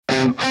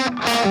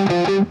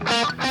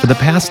For the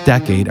past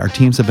decade, our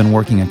teams have been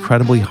working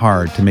incredibly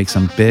hard to make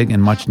some big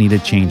and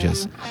much-needed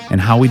changes in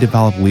how we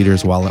develop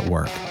leaders while at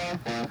work.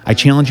 I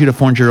challenge you to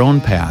forge your own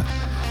path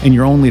in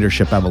your own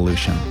leadership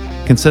evolution.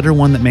 Consider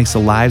one that makes the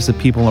lives of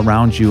people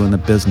around you in the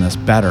business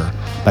better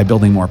by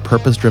building more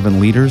purpose-driven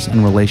leaders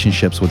and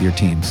relationships with your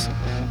teams.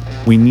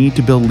 We need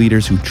to build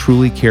leaders who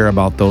truly care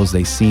about those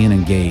they see and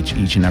engage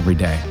each and every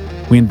day.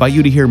 We invite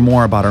you to hear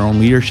more about our own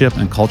leadership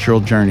and cultural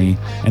journey,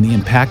 and the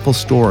impactful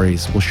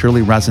stories will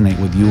surely resonate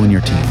with you and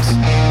your teams.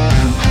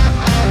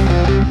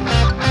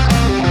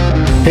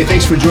 Hey,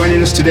 thanks for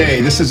joining us today.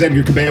 This is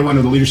Edgar Cabello, one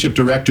of the leadership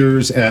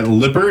directors at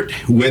Lippert,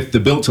 with the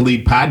Built to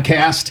Lead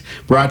podcast,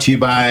 brought to you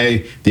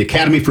by the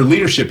Academy for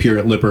Leadership here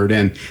at Lippert.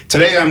 And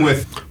today I'm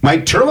with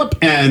Mike Turlop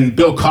and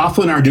Bill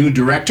Coughlin, our new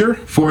director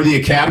for the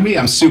Academy.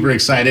 I'm super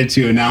excited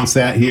to announce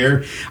that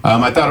here.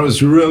 I thought it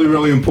was really,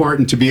 really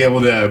important to be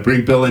able to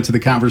bring Bill into the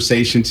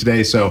conversation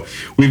today. So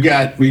we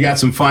got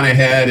some fun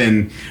ahead,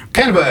 and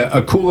kind of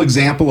a cool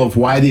example of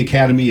why the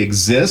Academy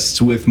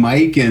exists with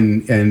Mike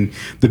and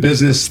the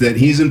business that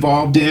he's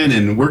involved in,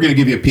 and we're going to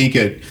give you a peek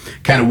at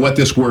kind of what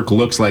this work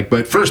looks like.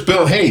 But first,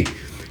 Bill, hey,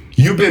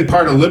 you've been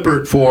part of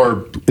Lippert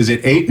for, is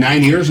it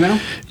 8-9 years now?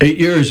 8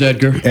 years,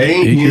 Edgar.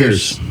 8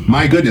 years.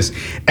 My goodness.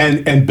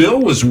 And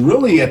Bill was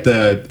really at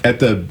the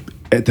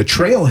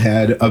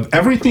trailhead of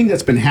everything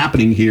that's been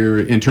happening here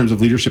in terms of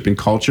leadership and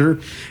culture,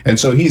 and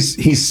so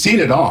he's seen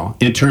it all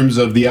in terms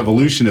of the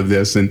evolution of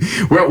this. And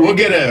we'll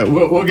get a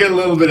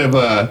little bit of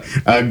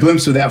a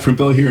glimpse of that from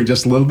Bill here in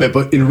just a little bit.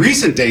 But in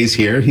recent days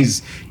here,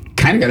 he's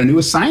kind of got a new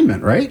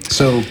assignment, right?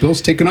 So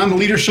Bill's taken on the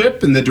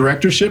leadership and the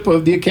directorship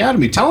of the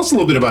Academy. Tell us a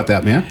little bit about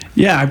that, man.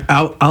 Yeah,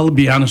 I'll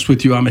be honest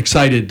with you. I'm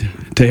excited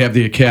to have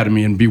the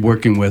Academy and be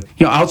working with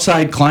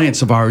outside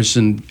clients of ours.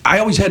 And I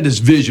always had this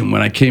vision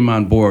when I came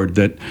on board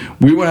that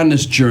we were on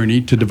this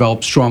journey to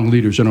develop strong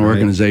leaders in our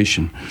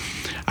organization.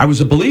 I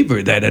was a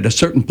believer that at a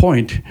certain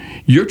point,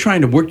 you're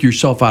trying to work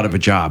yourself out of a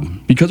job.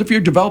 Because if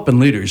you're developing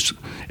leaders,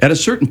 at a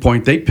certain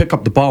point, they pick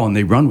up the ball and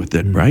they run with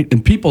it, right?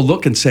 And people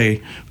look and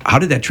say, how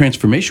did that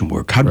transformation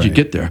work? How did you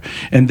get there?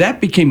 And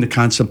that became the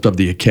concept of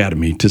the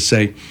Academy, to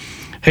say,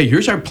 hey,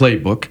 here's our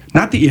playbook.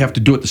 Not that you have to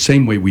do it the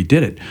same way we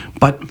did it,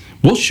 but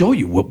we'll show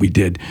you what we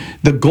did.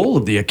 The goal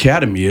of the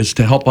Academy is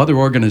to help other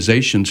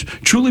organizations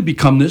truly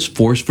become this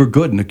force for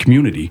good in the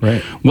community.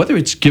 Right. Whether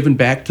it's giving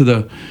back to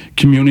the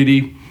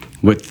community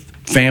with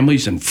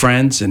families and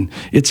friends, and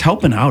it's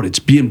helping out, it's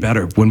being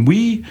better. When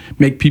we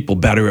make people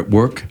better at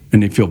work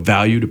and they feel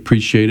valued,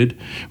 appreciated,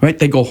 right,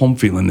 they go home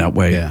feeling that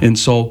way. Yeah. And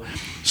so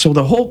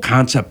the whole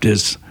concept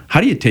is, how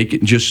do you take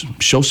it and just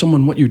show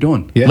someone what you're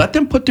doing? Yeah. Let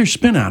them put their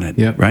spin on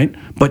it, right?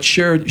 But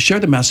share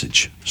the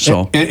message.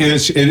 So and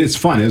it's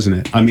fun, isn't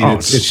it? I mean,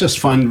 it's just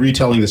fun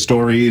retelling the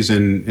stories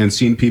and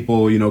seeing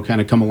people,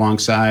 kind of come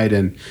alongside.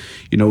 And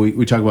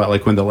we talk about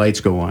like when the lights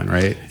go on,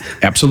 right?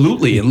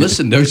 Absolutely. And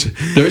listen, there's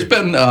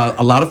been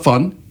a lot of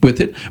fun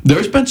with it.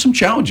 There's been some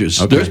challenges.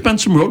 Okay. There's been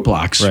some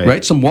roadblocks,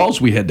 right? Some walls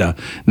we had to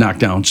knock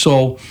down.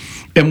 So.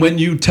 And when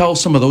you tell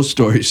some of those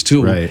stories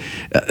too,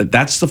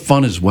 that's the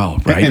fun as well,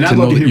 right? And I'd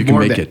love to hear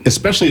more of that,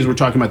 especially as we're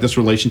talking about this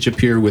relationship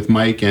here with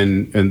Mike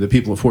and the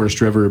people of Forest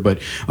River. But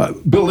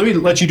Bill, let me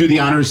let you do the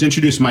honors,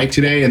 introduce Mike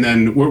today, and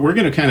then we're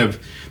going to kind of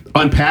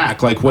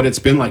unpack like what it's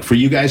been like for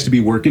you guys to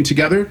be working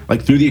together,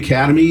 like through the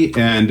Academy.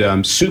 And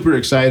I'm super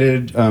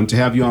excited to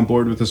have you on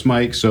board with us,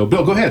 Mike. So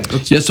Bill, go ahead.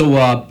 So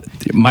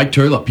Mike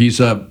Turlop,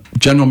 he's a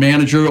general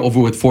manager over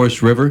with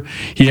Forest River.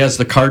 He has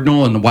the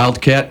Cardinal and the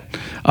Wildcat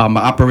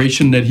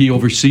operation that he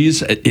oversees.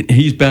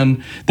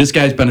 This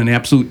guy's been an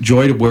absolute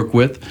joy to work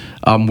with.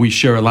 We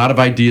share a lot of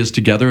ideas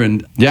together,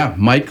 and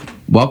Mike,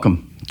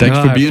 welcome. Thanks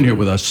for being here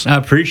with us. I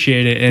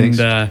appreciate it,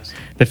 and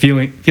the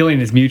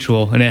feeling is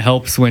mutual, and it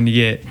helps when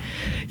you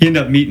end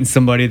up meeting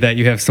somebody that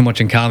you have so much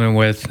in common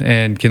with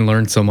and can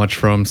learn so much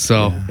from.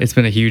 So it's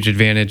been a huge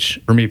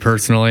advantage for me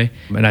personally,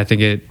 and I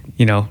think it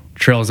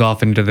trails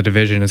off into the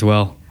division as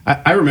well.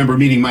 I remember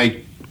meeting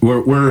Mike.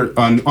 We're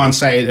on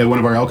site at one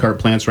of our Elkhart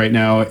plants right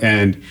now,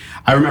 and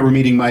I remember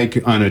meeting Mike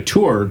on a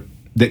tour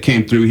that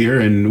came through here,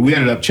 and we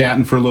ended up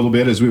chatting for a little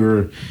bit as we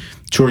were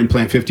touring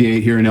Plant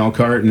 58 here in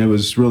Elkhart, and it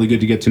was really good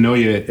to get to know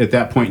you at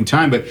that point in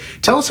time. But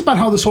tell us about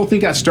how this whole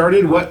thing got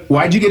started.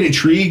 Why'd you get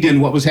intrigued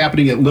in what was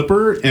happening at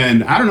Lippert?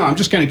 And I don't know, I'm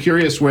just kind of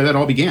curious where that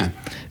all began.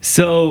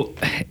 So,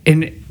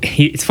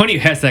 it's funny you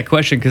asked that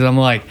question, because I'm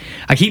like,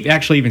 I keep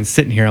actually even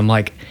sitting here, I'm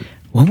like,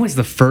 when was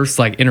the first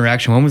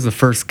interaction? When was the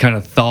first kind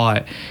of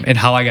thought and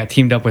how I got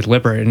teamed up with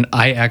Lippert? And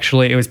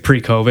it was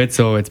pre-COVID,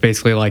 so it's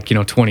basically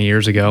 20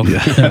 years ago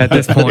at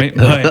this point.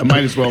 But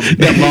might as well be.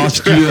 That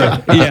lost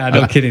year. Yeah,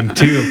 no kidding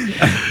too.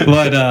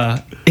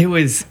 But it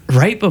was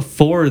right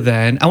before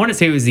then. I want to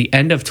say it was the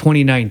end of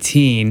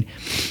 2019,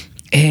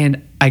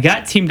 and I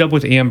got teamed up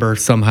with Amber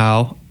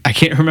somehow. I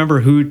can't remember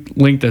who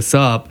linked us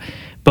up,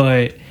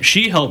 but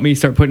she helped me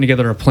start putting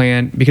together a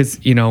plan because,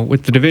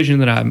 with the division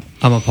that I'm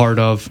a part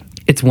of,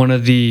 it's one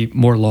of the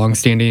more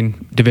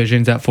long-standing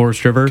divisions at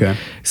Forest River. Okay.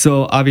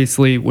 So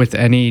obviously with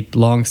any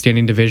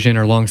long-standing division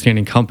or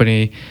long-standing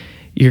company,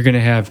 you're going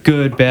to have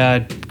good,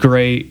 bad,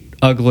 great,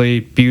 ugly,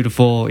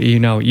 beautiful, you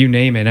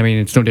name it. I mean,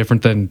 it's no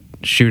different than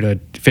shoot a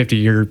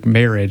 50-year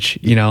marriage,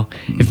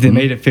 If they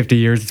made it 50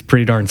 years, it's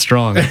pretty darn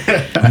strong.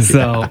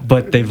 So,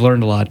 but they've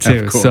learned a lot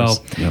too. Of course.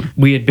 So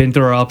we had been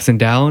through our ups and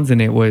downs,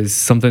 and it was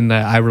something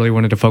that I really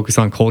wanted to focus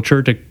on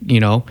culture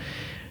to,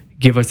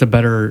 give us a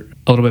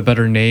little bit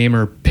better name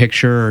or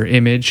picture or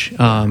image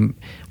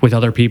with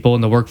other people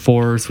in the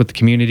workforce, with the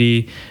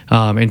community,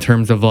 in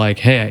terms of like,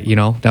 hey,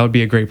 that would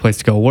be a great place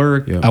to go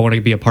work. Yeah. I want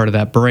to be a part of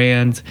that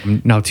brand.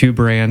 Now 2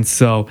 brands.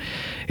 So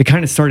it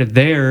kind of started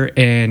there,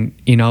 and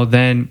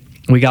then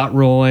we got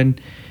rolling.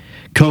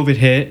 COVID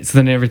hit, so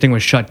then everything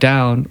was shut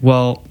down.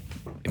 Well,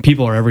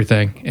 people are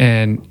everything,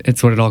 and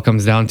it's what it all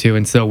comes down to.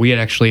 And so we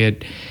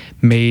had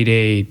made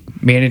a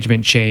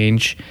management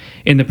change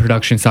in the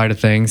production side of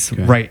things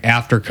right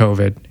after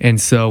COVID. And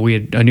so we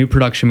had a new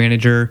production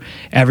manager.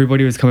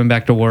 Everybody was coming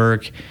back to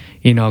work.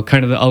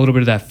 Kind of a little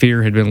bit of that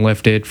fear had been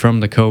lifted from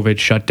the COVID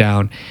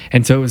shutdown.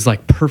 And so it was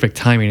like perfect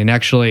timing. And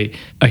actually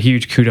a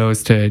huge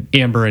kudos to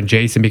Amber and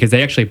Jason, because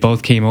they actually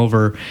both came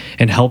over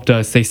and helped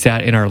us. They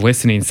sat in our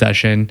listening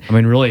session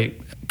and really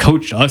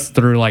coached us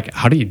through like,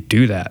 how do you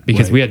do that?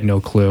 Because we had no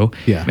clue.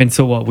 Yeah. And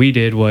so what we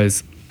did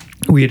was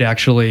we had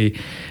actually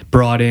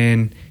brought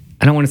in,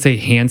 I don't want to say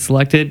hand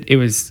selected. It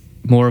was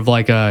more of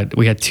like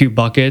we had 2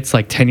 buckets,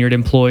 like tenured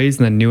employees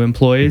and then new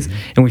employees.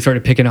 And we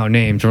started picking out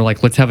names. We're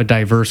like, let's have a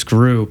diverse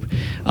group,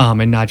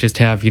 and not just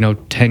have,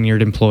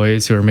 tenured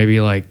employees who are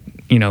maybe like,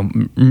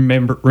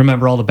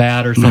 remember all the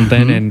bad or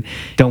something, and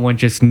don't want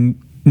just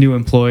new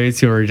employees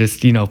who are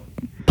just,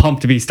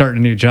 pumped to be starting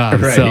a new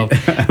job. Right. So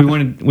we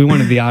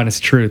wanted the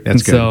honest truth.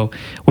 That's good. So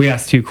we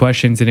asked 2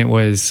 questions, and it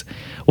was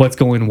what's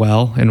going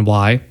well and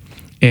why,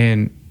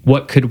 and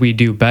what could we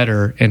do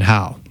better and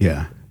how.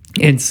 Yeah.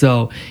 And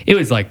so it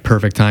was like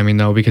perfect timing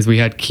though, because we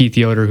had Keith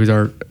Yoder, who's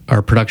our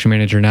production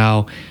manager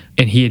now,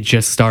 and he had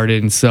just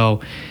started. And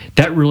so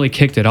that really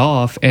kicked it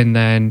off. And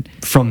then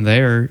from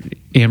there,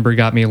 Amber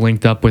got me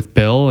linked up with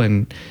Bill,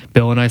 and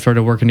Bill and I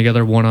started working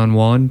together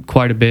one-on-one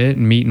quite a bit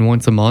and meeting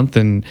once a month.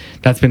 And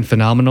that's been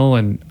phenomenal.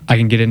 And I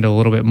can get into a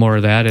little bit more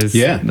of that as the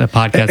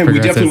podcast and we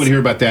progresses. definitely want to hear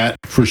about that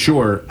for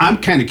sure. I'm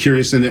kind of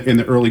curious in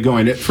the early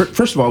going.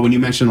 First of all, when you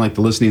mentioned like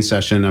the listening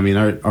session, I mean,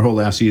 our whole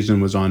last season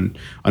was on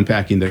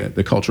unpacking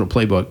the cultural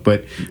playbook,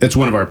 but it's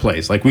one of our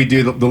plays. Like we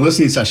do, the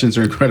listening sessions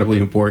are incredibly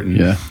important.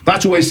 Yeah.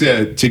 Lots of ways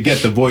to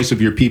get the voice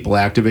of your people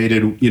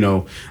activated.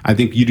 I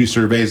think you do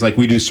surveys like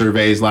we do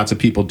surveys. Lots of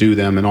people do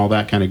them and all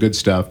that kind of good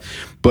stuff.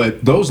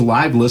 But those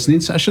live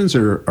listening sessions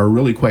are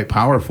really quite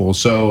powerful.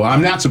 So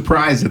I'm not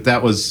surprised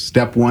that was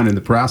step 1 in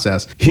the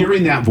process.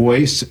 Hearing that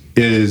voice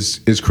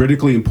is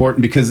critically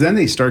important, because then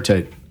they start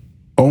to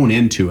own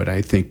into it,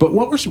 I think. But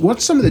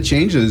what's some of the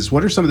changes?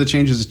 What are some of the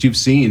changes that you've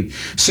seen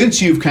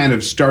since you've kind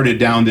of started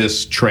down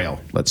this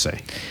trail, let's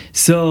say?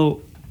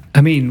 So,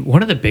 I mean,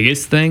 one of the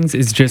biggest things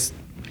is just,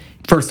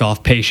 first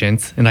off,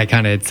 patience. And I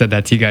kind of said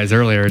that to you guys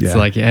earlier. It's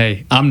like,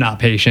 hey, I'm not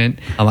patient.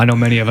 I know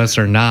many of us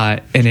are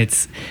not.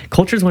 And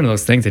culture is one of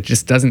those things that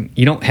just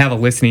you don't have a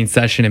listening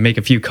session and make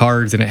a few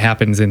cards and it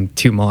happens in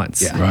 2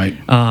 months. Yeah. Right.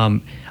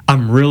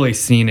 I'm really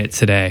seeing it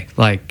today.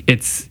 Like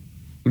it's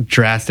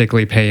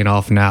drastically paying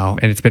off now.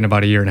 And it's been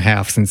about 1.5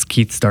 years since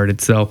Keith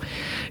started.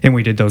 And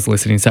we did those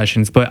listening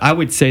sessions. But I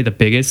would say the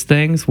biggest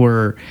things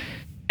were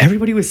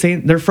everybody was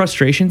saying their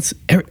frustrations.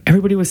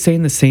 Everybody was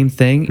saying the same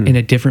thing in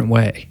a different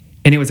way.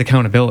 And it was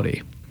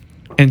accountability.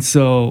 And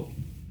so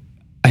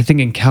I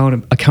think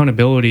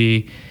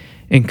accountability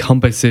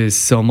encompasses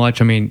so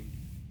much. I mean,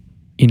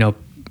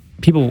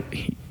 people,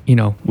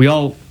 we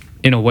all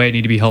in a way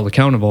need to be held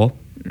accountable,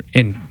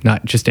 and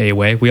not just a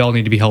way. We all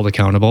need to be held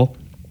accountable.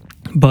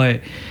 But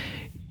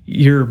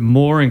you're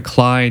more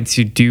inclined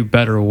to do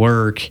better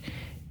work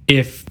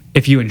if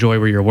you enjoy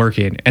where you're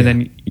working. And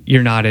then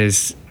you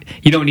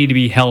don't need to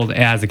be held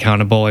as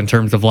accountable in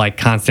terms of like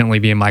constantly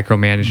being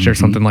micromanaged or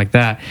something like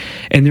that.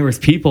 And there was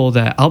people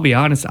that, I'll be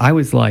honest, I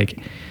was like,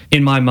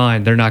 in my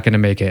mind, they're not going to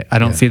make it. I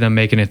don't see them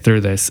making it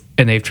through this.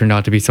 And they've turned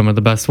out to be some of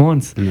the best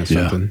ones. And that's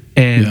something.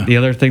 And the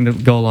other thing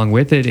that go along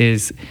with it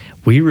is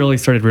we really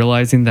started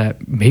realizing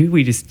that maybe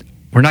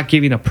we're not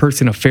giving a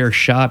person a fair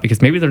shot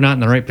because maybe they're not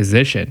in the right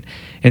position.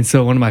 And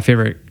so one of my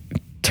favorite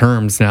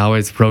terms now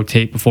is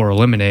rotate before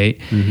eliminate.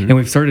 And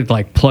we've started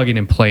like plugging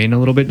and playing a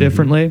little bit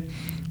differently.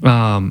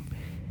 And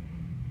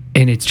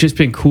it's just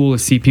been cool to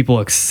see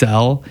people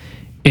excel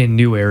in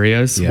new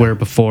areas where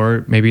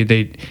before maybe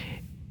they,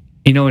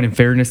 and in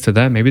fairness to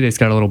them, maybe they just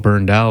got a little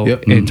burned out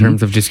in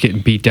terms of just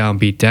getting beat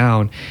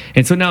down.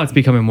 And so now it's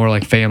becoming more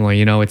like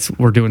family.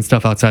 We're doing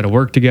stuff outside of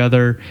work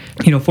together.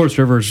 Forest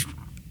River's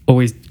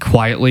always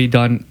quietly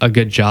done a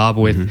good job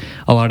with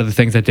a lot of the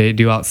things that they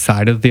do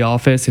outside of the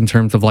office in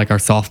terms of like our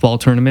softball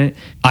tournament.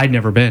 I'd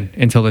never been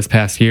until this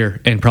past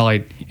year, and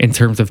probably in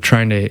terms of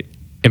trying to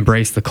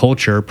embrace the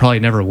culture, probably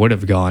never would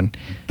have gone,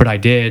 but I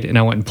did, and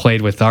I went and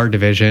played with our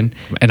division,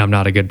 and I'm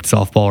not a good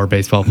softball or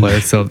baseball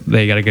player, so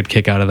they got a good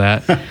kick out of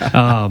that.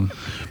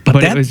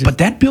 But it was just-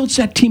 that builds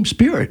that team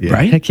spirit,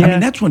 right? Heck yeah. I mean,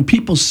 that's when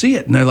people see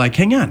it and they're like,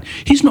 hang on,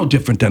 he's no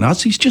different than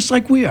us. He's just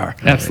like we are.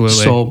 Absolutely.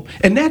 So,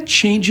 and that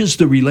changes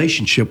the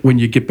relationship when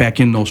you get back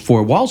in those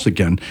four walls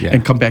again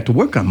and come back to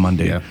work on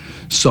Monday. Yeah.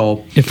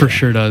 So It for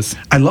sure does.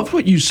 I love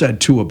what you said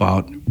too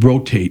about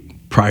rotate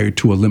prior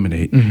to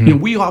eliminate. Mm-hmm. You know,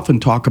 we often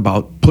talk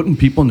about putting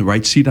people in the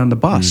right seat on the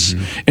bus,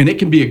 and it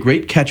can be a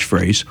great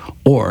catchphrase,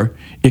 or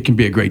it can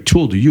be a great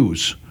tool to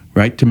use,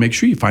 right, to make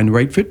sure you find the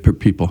right fit for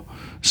people.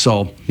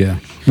 So Yeah.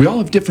 we all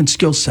have different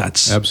skill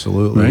sets.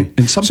 Absolutely. Right?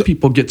 And some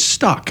people get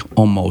stuck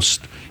almost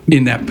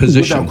in that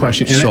position. Without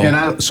question.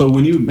 So, So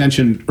when you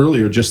mentioned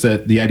earlier just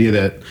that the idea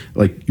that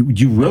like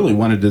you really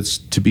wanted this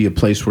to be a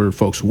place where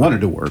folks wanted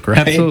to work, right?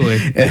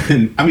 Absolutely.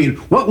 And I mean,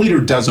 what leader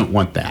doesn't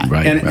want that?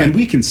 Right, And right. and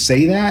we can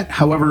say that.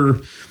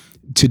 However,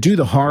 to do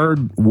the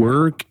hard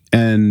work,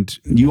 and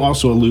you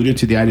also alluded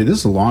to the idea this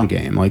is a long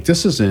game. Like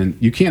this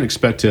isn't, you can't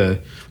expect to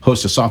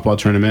host a softball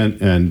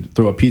tournament and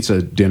throw a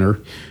pizza dinner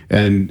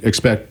and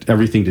expect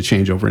everything to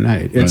change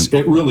overnight.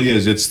 It really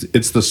is.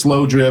 It's the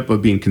slow drip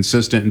of being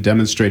consistent and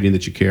demonstrating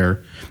that you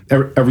care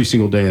every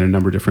single day in a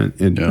number of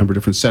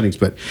different settings.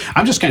 But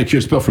I'm just kind of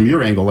curious, Bill, from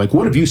your angle, like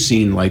what have you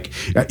seen? Like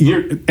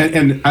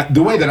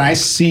the way that I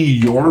see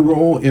your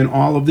role in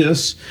all of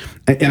this,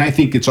 and I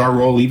think it's our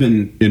role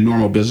even in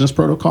normal business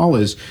protocol,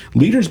 is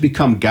leaders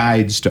become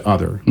guides to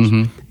others.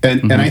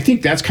 And I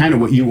think that's kind of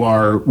what you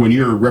are when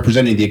you're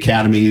representing the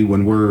academy,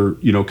 when we're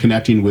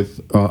connecting with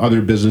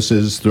other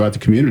businesses throughout the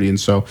community. And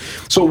so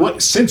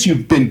what, since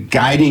you've been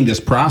guiding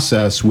this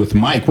process with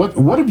Mike,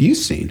 what have you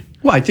seen?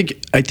 well, I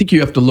think you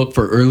have to look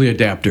for early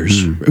adapters.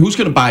 Who's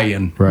going to buy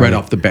in right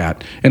off the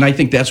bat? And I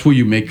think that's where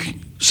you make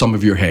some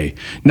of your hay.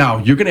 Now,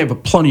 you're going to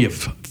have plenty of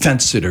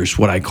fence sitters,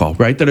 what I call,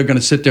 right, that are going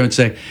to sit there and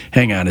say,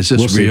 hang on, is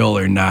this real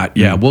or not?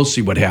 Yeah, we'll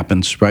see what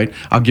happens, right?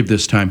 I'll give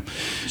this time.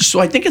 So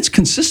I think it's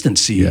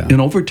consistency. Yeah. And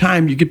over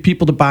time, you get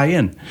people to buy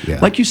in. Yeah.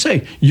 Like you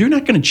say, you're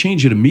not going to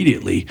change it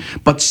immediately.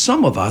 But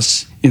some of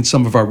us, in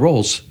some of our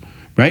roles,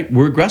 right,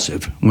 we're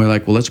aggressive. We're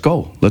like, well, let's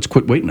go. Let's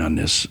quit waiting on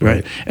this,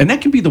 right? And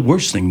that can be the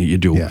worst thing that you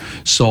do. Yeah.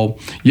 So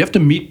you have to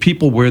meet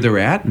people where they're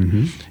at.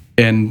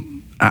 And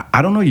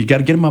I don't know. You got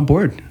to get them on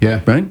board.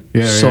 Yeah. Right.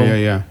 Yeah. So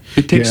Yeah.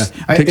 It takes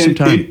some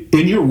time.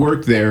 In your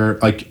work there,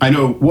 like I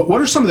know,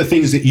 what are some of the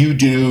things that you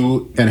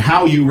do and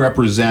how you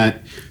represent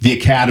the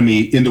academy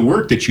in the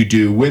work that you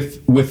do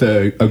with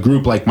a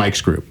group like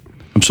Mike's group?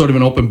 I'm sort of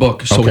an open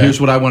book. So Okay. here's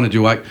what I want to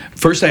do.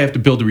 First, I have to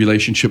build a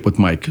relationship with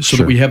Mike so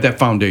that we have that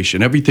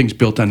foundation. Everything's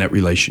built on that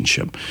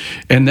relationship.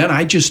 And then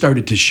I just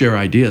started to share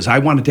ideas. I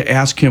wanted to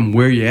ask him,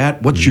 where you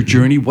at? What's your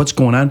journey? What's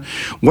going on?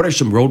 What are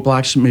some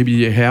roadblocks maybe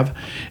you have?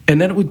 And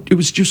then we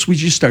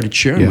just started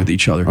sharing with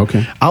each other.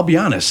 Okay. I'll be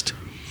honest.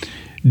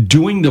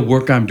 Doing the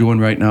work I'm doing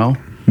right now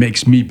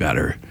makes me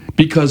better.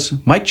 Because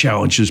Mike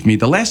challenges me.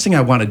 The last thing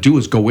I want to do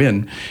is go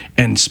in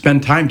and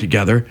spend time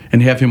together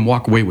and have him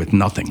walk away with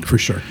nothing. For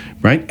sure.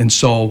 Right? And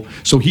so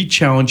he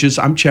challenges.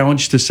 I'm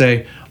challenged to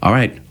say, all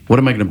right, what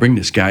am I going to bring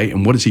this guy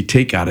and what does he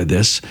take out of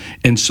this?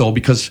 And so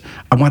because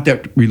I want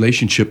that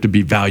relationship to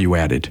be value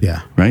added.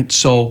 Yeah. Right?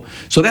 So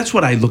that's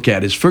what I look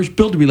at is first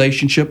build a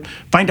relationship,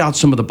 find out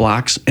some of the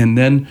blocks, and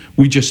then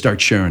we just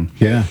start sharing.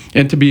 Yeah.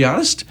 And to be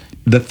honest,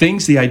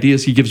 the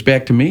ideas he gives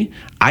back to me,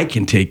 I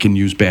can take and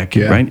use back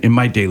right in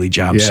my daily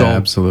job. Yeah, So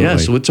absolutely. Yeah,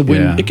 so it's a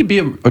win. Yeah. It could be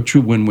a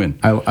true win-win.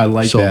 I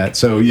like that.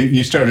 So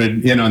you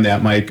started in on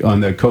that, Mike, on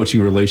the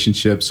coaching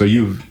relationship. So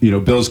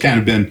Bill's kind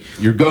of been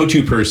your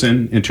go-to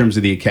person in terms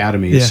of the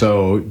academy. Yeah.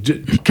 So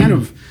kind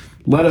of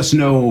let us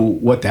know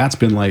what that's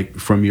been like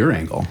from your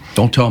angle.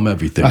 Don't tell him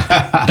everything. No,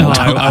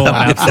 I won't,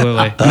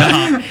 absolutely.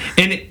 No.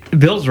 And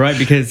Bill's right,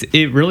 because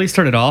it really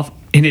started off,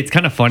 and it's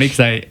kind of funny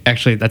because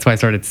that's why I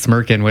started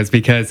smirking, was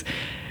because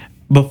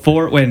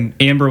before, when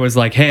Amber was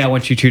like, hey, I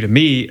want you two to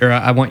meet, or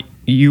I want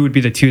you would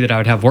be the two that I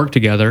would have work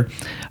together,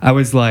 I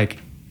was like,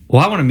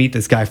 well, I want to meet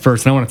this guy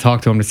first, and I want to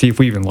talk to him to see if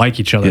we even like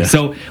each other. Yeah.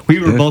 So we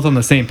were both on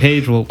the same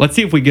page. Well, let's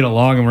see if we get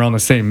along and we're on the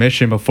same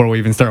mission before we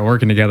even start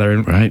working together.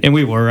 And, Right. and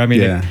we were. I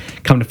mean, Yeah.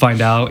 come to find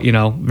out,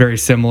 very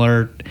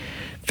similar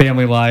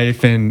family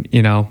life, and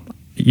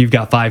you've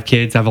got 5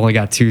 kids. I've only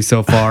got 2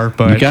 so far,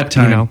 but You got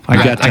time.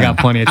 I got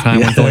plenty of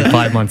time. One's only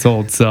 5 months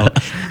old, so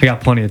I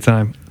got plenty of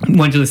time.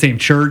 Went to the same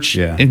church,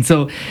 and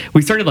so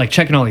we started like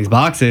checking all these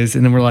boxes,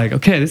 and then we're like,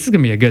 okay, this is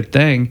gonna be a good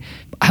thing.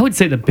 I would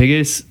say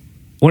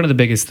one of the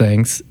biggest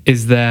things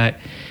is that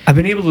I've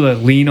been able to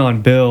lean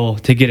on Bill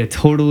to get a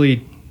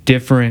totally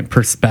different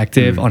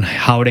perspective on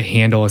how to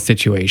handle a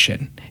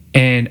situation,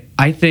 and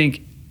I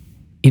think,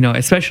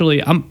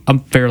 especially I'm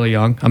fairly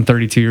young. I'm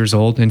 32 years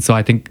old, and so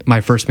I think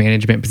my first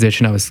management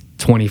position I was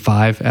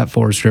 25 at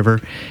Forest River,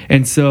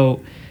 and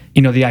so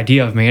the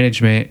idea of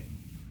management,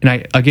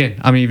 and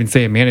I'm even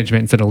saying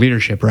management instead of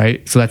leadership,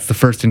 right? So that's the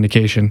first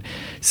indication.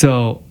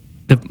 So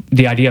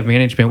the idea of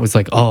management was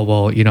like, oh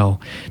well,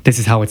 this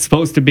is how it's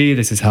supposed to be.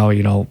 This is how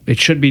it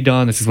should be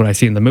done. This is what I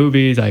see in the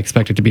movies. I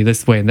expect it to be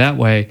this way and that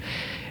way,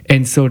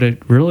 and so to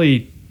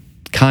really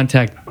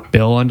contact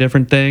Bill on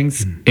different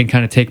things and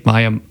kind of take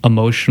my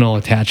emotional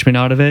attachment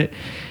out of it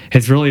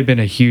has really been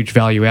a huge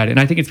value add. And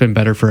I think it's been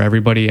better for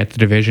everybody at the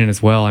division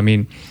as well. I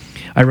mean,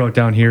 I wrote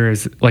down here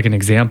as like an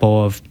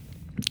example of,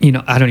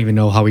 I don't even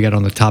know how we got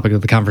on the topic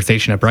of the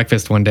conversation at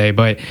breakfast one day,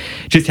 but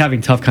just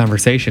having tough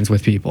conversations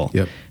with people.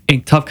 Yep.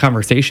 And tough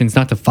conversations,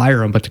 not to fire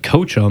them, but to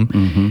coach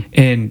them.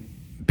 And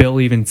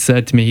Bill even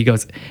said to me, he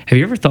goes, have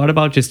you ever thought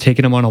about just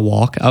taking them on a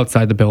walk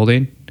outside the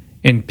building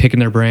and picking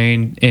their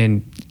brain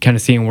and kind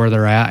of seeing where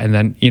they're at and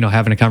then,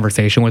 having a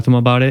conversation with them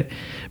about it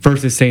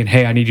versus saying,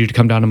 hey, I need you to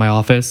come down to my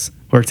office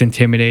where it's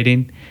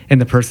intimidating and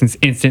the person's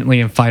instantly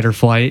in fight or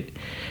flight.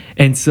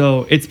 And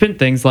so it's been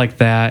things like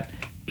that.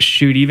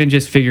 Shoot, even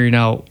just figuring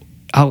out,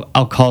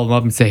 I'll call them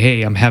up and say,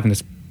 hey, I'm having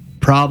this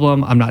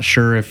problem. I'm not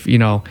sure if,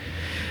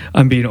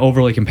 I'm being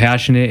overly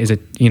compassionate. Is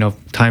it,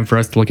 time for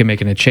us to look at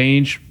making a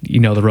change,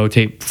 the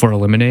rotate before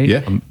eliminate?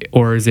 Yeah.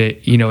 Or is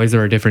it, is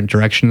there a different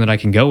direction that I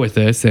can go with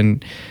this?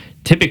 And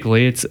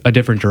typically it's a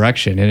different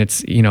direction and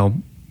it's,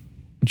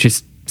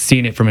 just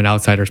seeing it from an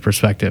outsider's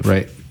perspective.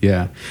 Right.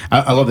 Yeah.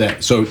 I love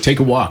that. So take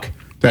a walk.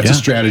 That's a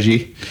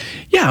strategy.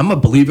 Yeah, I'm a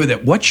believer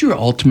that what's your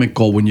ultimate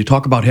goal when you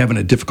talk about having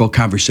a difficult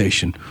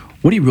conversation?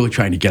 What are you really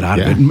trying to get out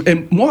of it?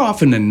 And more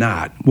often than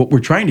not, what we're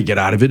trying to get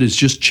out of it is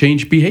just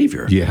change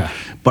behavior. Yeah.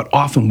 But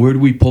often, where do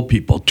we pull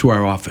people? To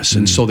our office.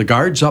 And so the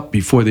guard's up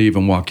before they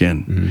even walk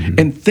in.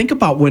 And think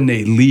about when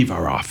they leave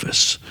our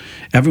office.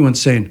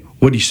 Everyone's saying,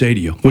 what do you say to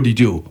you? What do you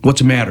do? What's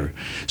the matter?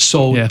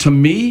 So to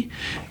me,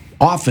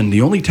 often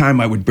the only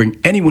time I would bring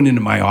anyone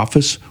into my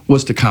office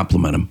was to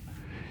compliment them.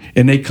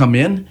 And they come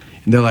in,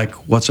 and they're like,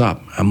 what's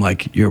up? I'm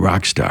like, you're a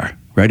rock star,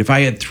 right? If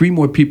I had 3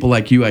 more people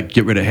like you, I'd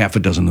get rid of half a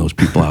dozen of those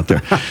people out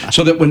there.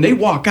 So that when they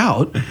walk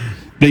out,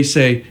 they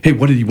say, hey,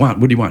 what did he want?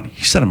 What do you want?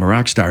 He said I'm a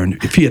rock star,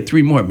 and if he had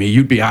 3 more of me,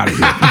 you'd be out of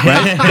here,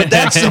 right? But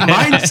that's the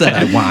mindset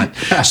I want.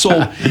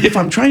 So if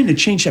I'm trying to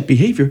change that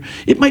behavior,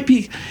 it might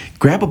be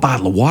grab a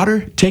bottle of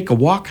water, take a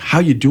walk. How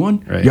you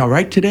doing? Right. You all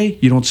right today?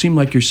 You don't seem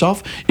like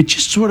yourself. It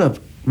just sort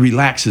of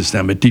relaxes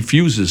them. It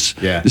diffuses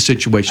the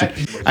situation.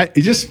 I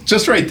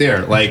just right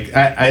there, like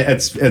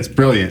it's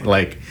brilliant.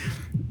 Like,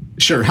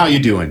 sure, how you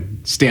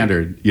doing?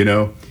 Standard,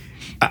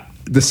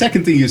 The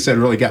second thing you said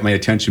really got my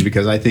attention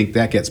because I think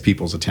that gets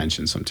people's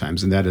attention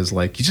sometimes, and that is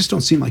like you just don't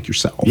seem like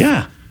yourself.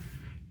 Yeah.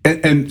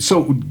 And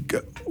so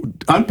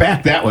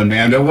unpack that one,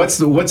 man.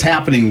 What's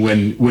happening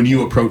when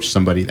you approach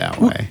somebody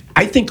that way?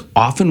 I think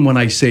often when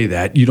I say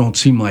that, you don't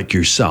seem like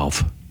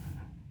yourself.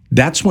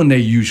 That's when they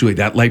usually,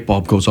 that light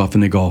bulb goes off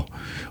and they go,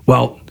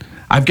 well,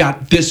 I've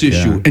got this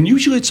issue. Yeah. And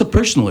usually it's a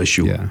personal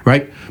issue,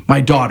 right?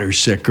 My daughter's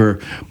sick, or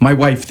my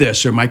wife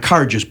this, or my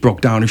car just broke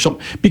down or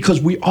something.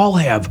 Because we all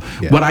have,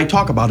 what I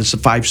talk about is the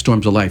 5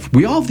 storms of life.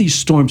 We all have these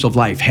storms of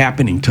life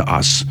happening to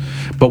us.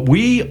 But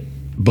we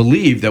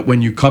believe that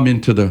when you come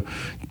into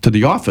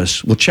the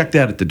office, we'll check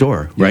that at the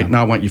door, right?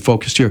 Now I want you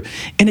focused here.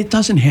 And it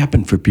doesn't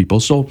happen for people.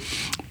 So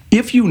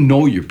if you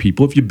know your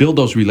people, if you build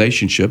those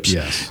relationships,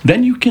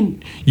 then you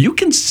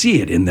can see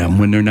it in them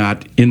when they're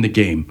not in the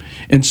game.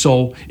 And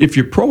so if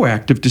you're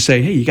proactive to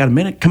say, hey, you got a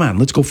minute? Come on,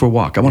 let's go for a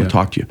walk. I want to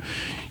talk to you.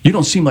 You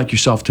don't seem like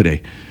yourself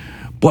today.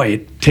 Boy,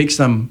 it takes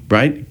them,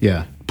 right?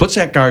 Yeah. Puts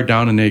that guard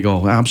down and they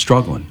go, I'm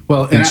struggling.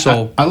 Well, and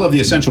so I love the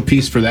essential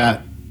piece for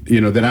that,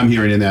 that I'm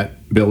hearing in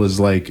that, Bill, is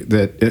like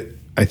that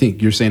I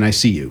think you're saying I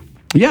see you.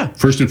 Yeah.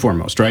 First and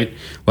foremost, right?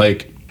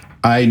 Like,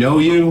 I know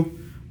you.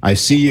 I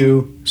see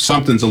you,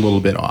 something's a little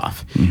bit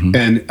off.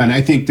 And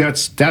I think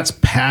that's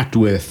packed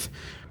with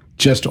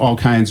just all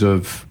kinds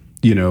of,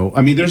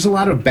 there's a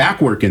lot of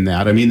back work in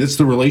that. I mean, it's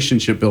the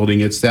relationship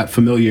building. It's that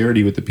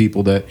familiarity with the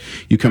people that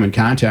you come in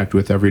contact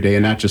with every day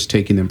and not just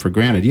taking them for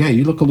granted. Yeah,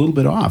 you look a little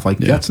bit off. Like,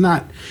 that's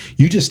not,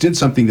 you just did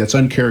something that's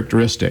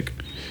uncharacteristic.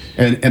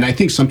 And I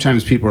think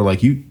sometimes people are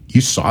like, you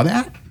saw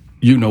that?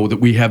 You know that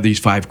we have these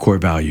 5 core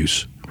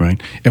values,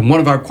 right? And one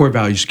of our core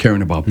values is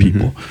caring about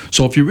people.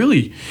 So if you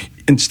really,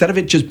 instead of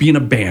it just being a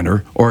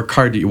banner or a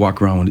card that you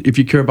walk around with, if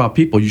you care about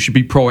people, you should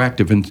be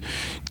proactive and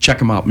check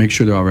them out, make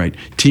sure they're all right.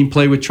 Team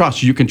play with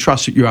trust. You can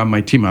trust that you're on my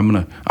team. I'm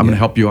gonna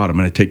help you out. I'm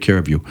gonna take care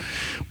of you.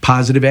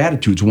 Positive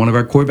attitudes, one of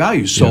our core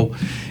values. So,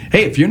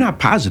 hey, if you're not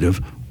positive,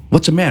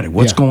 what's the matter?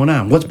 What's going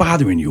on? What's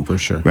bothering you? For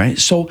sure. Right?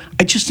 So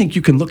I just think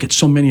you can look at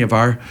so many of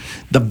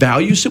the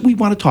values that we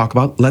want to talk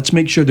about. Let's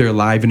make sure they're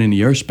alive and in the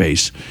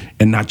airspace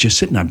and not just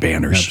sitting on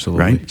banners. Absolutely.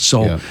 Right?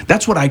 So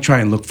that's what I try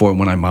and look for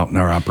when I'm out in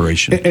our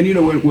operation.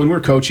 And when we're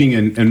coaching,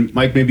 and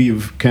Mike, maybe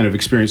you've kind of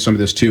experienced some of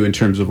this too in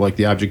terms of like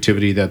the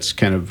objectivity that's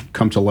kind of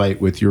come to light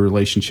with your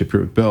relationship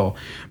here with Bill.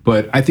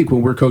 But I think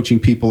when we're coaching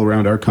people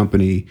around our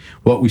company,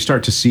 what we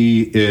start to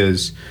see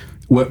is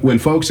when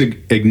folks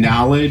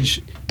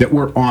acknowledge that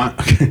we're on.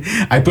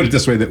 I put it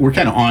this way, that we're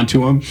kind of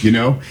onto them, you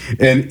know,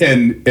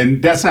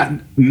 and that's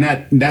not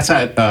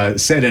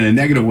said in a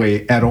negative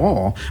way at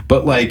all,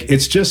 but like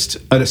it's just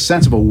a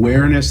sense of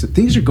awareness that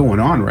things are going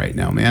on right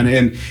now, man,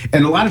 and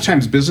a lot of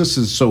times business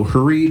is so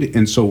hurried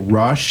and so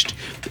rushed,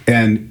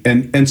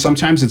 and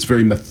sometimes it's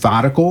very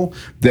methodical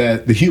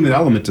that the human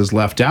element is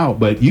left out.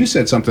 But you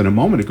said something a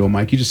moment ago,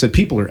 Mike. You just said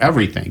people are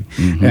everything,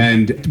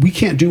 and we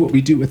can't do what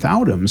we do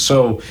without them.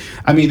 So,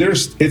 I mean,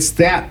 it's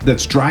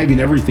that's driving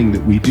everything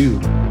that we do.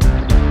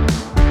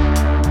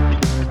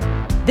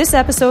 This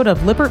episode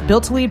of Lippert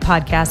Built to Lead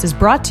podcast is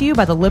brought to you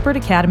by the Lippert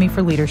Academy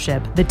for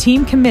Leadership, the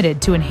team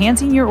committed to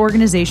enhancing your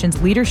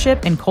organization's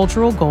leadership and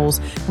cultural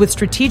goals with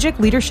strategic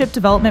leadership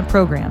development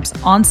programs,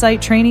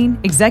 on-site training,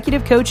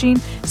 executive coaching,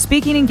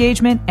 speaking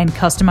engagement, and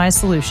customized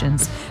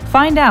solutions.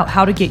 Find out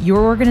how to get your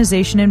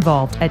organization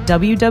involved at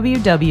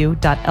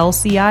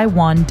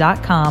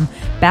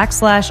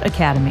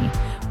www.lci1.com/academy.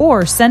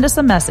 Or send us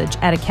a message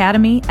at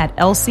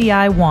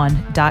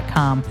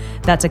academy@lci1.com.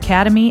 That's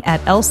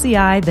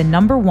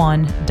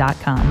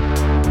academy@lci1.com.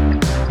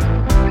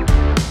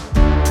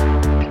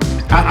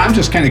 I'm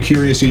just kind of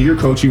curious, in your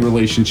coaching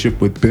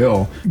relationship with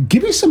Bill,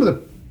 give me some of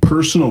the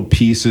personal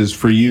pieces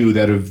for you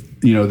that have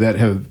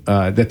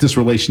that this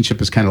relationship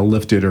has kind of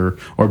lifted or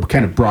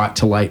kind of brought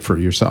to light for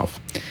yourself.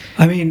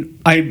 I mean,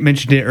 I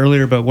mentioned it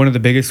earlier, but one of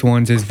the biggest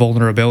ones is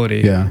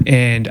vulnerability. Yeah.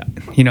 And,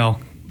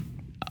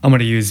 I'm going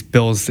to use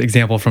Bill's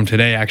example from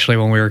today, actually,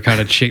 when we were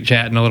kind of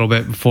chit-chatting a little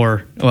bit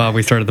before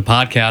we started the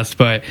podcast.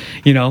 But,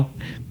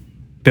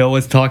 Bill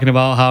was talking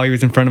about how he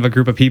was in front of a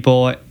group of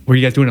people. Were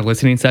you guys doing a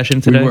listening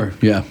session today? We were,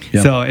 yeah.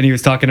 So, and he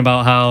was talking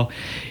about how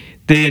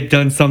they had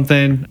done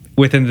something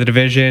within the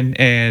division,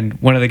 and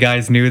one of the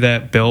guys knew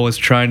that Bill was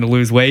trying to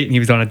lose weight, and he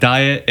was on a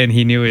diet, and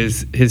he knew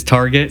his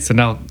target. So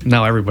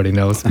now everybody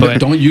knows.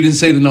 But you didn't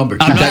say the number.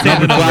 I'm not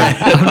saying the number.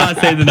 I'm not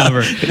saying the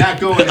number. Not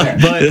going there.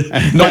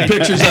 But no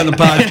pictures on the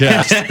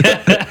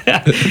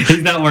podcast.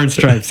 He's not wearing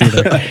stripes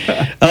either.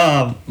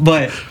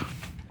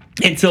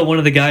 And so one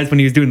of the guys, when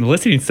he was doing the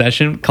listening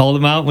session, called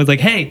him out and was like,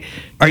 "Hey,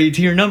 are you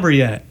to your number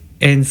yet?"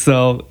 And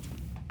so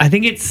I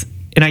think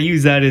and I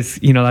use that as,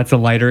 that's a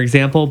lighter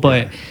example,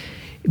 but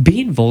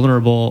being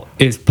vulnerable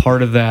is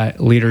part of that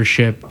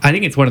leadership. I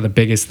think it's one of the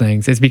biggest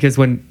things. It's because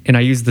and I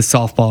use the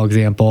softball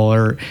example,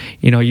 or,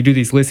 you do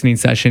these listening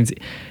sessions,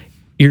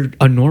 you're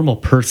a normal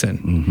person.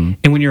 Mm-hmm.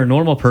 And when you're a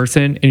normal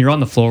person and you're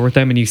on the floor with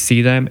them and you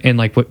see them, and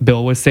like what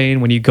Bill was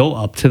saying, when you go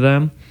up to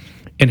them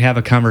and have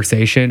a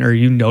conversation, or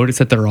you notice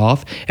that they're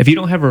off, if you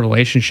don't have a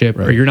relationship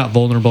or you're not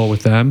vulnerable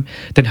with them,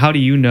 then how do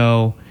you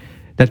know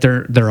that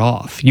they're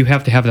off? You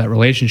have to have that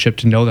relationship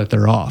to know that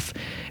they're off.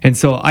 And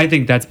so I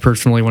think that's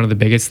personally one of the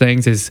biggest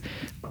things, is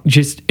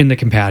just in the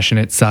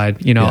compassionate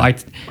side. I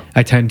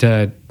tend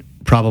to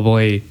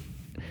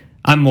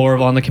I'm more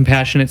on the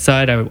compassionate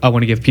side. I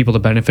want to give people the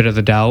benefit of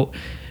the doubt.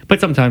 But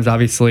sometimes,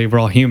 obviously, we're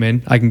all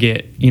human. I can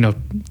get,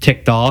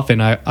 ticked off,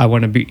 and I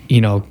want to be,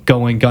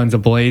 going guns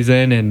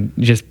a-blazing and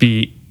just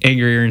be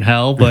angrier than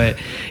hell. But,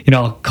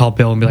 I'll call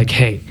Bill and be like,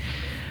 "Hey,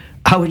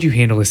 how would you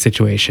handle this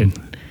situation?"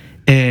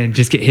 And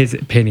just get his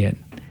opinion.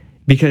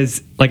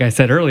 Because, like I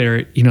said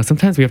earlier,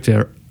 sometimes we have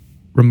to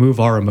remove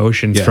our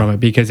emotions from it,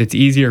 because it's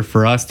easier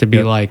for us to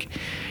be like,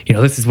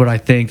 this is what I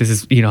think, this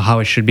is, how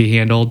it should be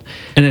handled.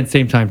 And then at the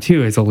same time,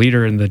 too, as a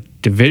leader in the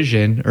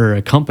division or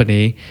a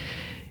company,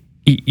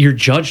 you're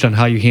judged on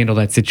how you handle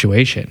that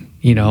situation.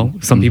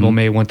 Some people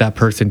may want that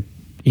person,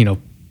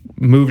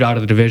 moved out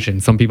of the division.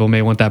 Some people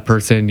may want that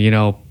person,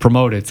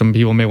 promoted. Some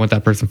people may want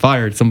that person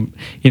fired. Some,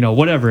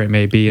 whatever it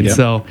may be. And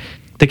so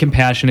the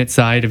compassionate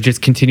side of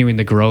just continuing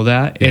to grow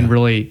that and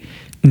really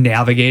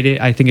navigate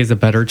it, I think, is a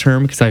better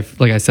term, because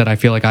like I said, I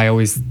feel like I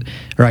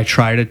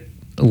try to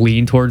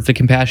lean towards the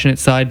compassionate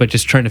side, but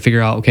just trying to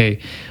figure out, okay,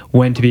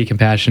 when to be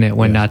compassionate,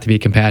 when not to be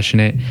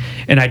compassionate.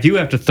 And I do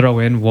have to throw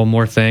in one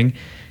more thing,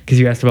 because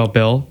you asked about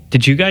Bill.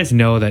 Did you guys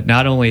know that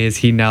not only is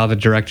he now the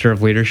director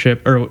of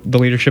leadership, or the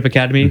Leadership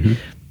Academy,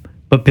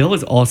 but Bill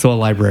is also a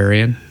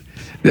librarian?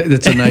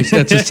 That's a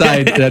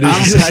side. That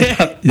is a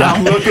side. Yeah.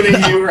 I'm looking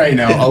at you right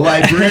now, a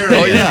librarian.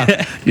 Oh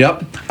yeah,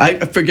 yep. I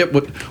forget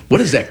what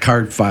is that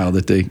card file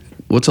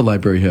what's a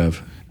library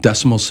have?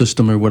 Decimal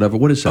system or whatever.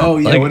 What is that? Oh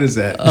yeah, what is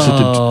that?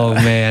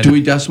 Man,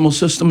 Dewey Decimal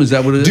System. Is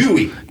that what it is?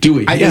 Dewey.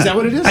 Is that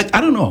what it is?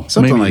 I don't know.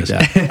 Something Maybe like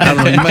that. I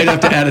don't know. You might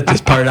have to edit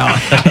this part out.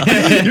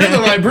 You're the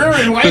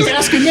librarian. Why are you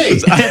asking me?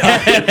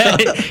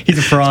 He's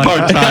a fraud.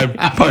 Part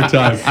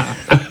time.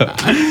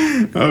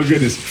 Oh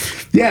goodness.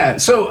 Yeah.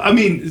 So I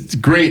mean, it's a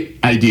great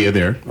idea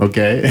there.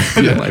 Okay.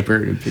 The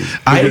librarian piece.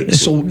 I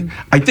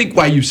think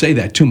why you say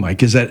that too,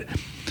 Mike, is that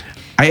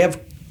I have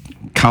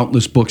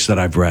countless books that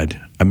I've read.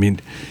 I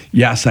mean,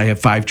 yes, I have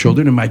 5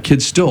 children, and my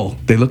kids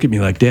they look at me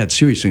like, "Dad,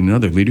 seriously,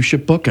 another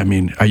leadership book? I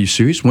mean, are you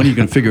serious? When are you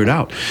going to figure it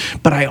out?"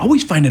 But I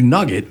always find a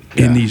nugget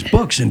in these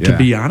books, and to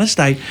be honest,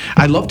 I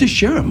love to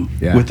share them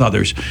with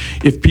others.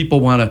 If people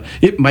want to,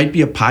 it might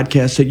be a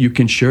podcast that you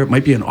can share. It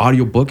might be an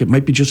audio book. It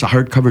might be just a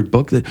hardcover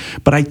book.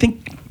 But I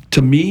think,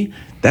 to me,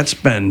 that's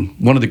been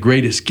one of the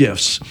greatest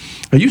gifts.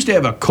 I used to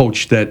have a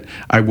coach that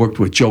I worked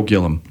with, Joe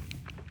Gillum.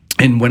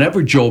 And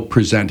whenever Joe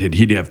presented,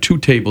 he'd have 2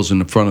 tables in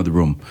the front of the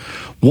room.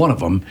 One of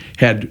them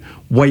had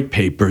white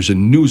papers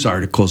and news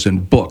articles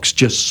and books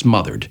just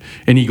smothered.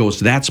 And he goes,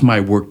 that's my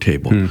work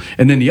table.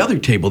 And then the other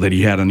table that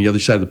he had on the other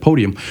side of the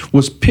podium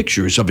was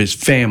pictures of his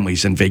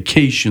families and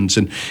vacations.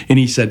 And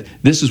he said,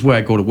 this is where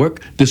I go to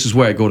work. This is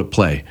where I go to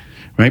play.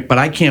 Right? But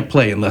I can't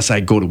play unless I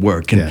go to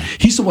work. And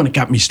he's the one that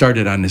got me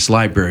started on this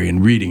library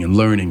and reading and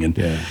learning. And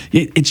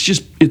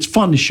it's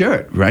fun to share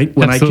it, right?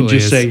 When Absolutely I can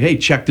just is. say, hey,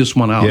 check this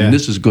one out. Yeah. And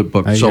this is a good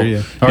book. I So, hear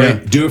you. All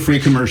right, do a free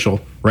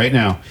commercial right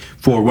now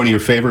for one of your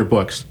favorite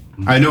books.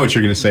 I know what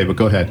you're going to say, but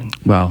go ahead.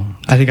 Well,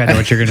 I think I know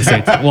what you're going to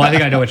say. Well, I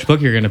think I know which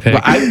book you're going to pick.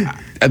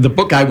 the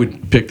book I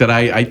would pick that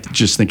I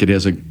just think it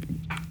has a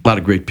lot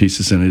of great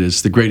pieces in it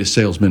is The Greatest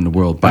Salesman in the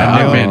World by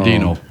Nick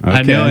Mandino.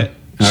 I know it.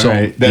 All So,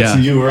 right. That's yeah.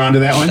 you were onto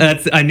that one?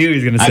 I knew he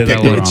was going to I say that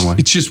picked the one. wrong one.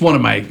 It's just one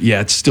of my,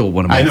 it's still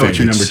one of my I know favorites.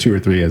 what your number 2 or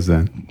 3 is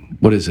then.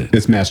 What is it?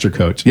 It's Master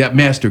Coach. Yeah,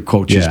 Master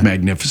Coach is Yeah.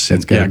 magnificent.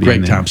 That's gotta Yeah, be in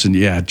Greg there. Thompson.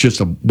 Yeah, just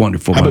a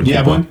wonderful, How about, do you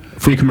have wonderful one?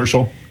 book. Free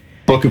commercial.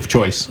 Book of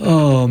choice.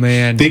 Oh,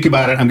 man. Think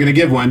about it. I'm going to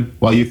give one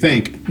while you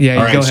think. Yeah,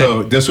 All right. go ahead.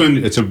 So this one,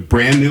 it's a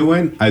brand new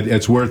one.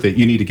 It's worth it.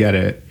 You need to get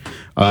it.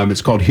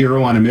 It's called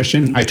Hero on a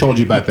Mission. I told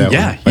you about that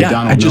Yeah, one. By yeah,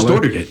 Donald I just Miller.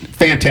 ordered it.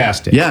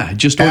 Fantastic. Yeah, I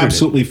just ordered it.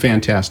 Absolutely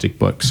fantastic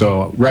book.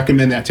 So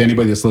recommend that to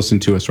anybody that's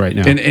listening to us right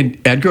now. And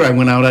Edgar, I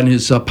went out on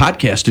his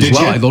podcast as Did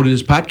well. you? I loaded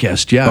his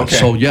podcast. Yeah. Okay.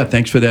 So yeah,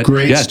 thanks for that.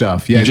 Great Yeah,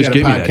 stuff. you Yeah, he's just got a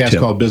gave me that podcast tip.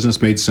 called Business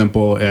Made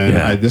Simple, and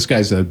Yeah. this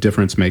guy's a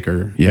difference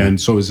maker. Yeah.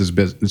 And so is his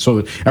business.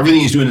 So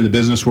everything he's doing in the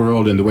business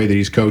world and the way that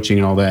he's coaching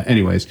and all that.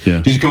 Anyways,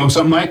 Yeah. did you come up with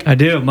something, Mike? I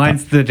do.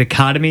 Mine's The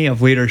Dichotomy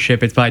of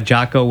Leadership. It's by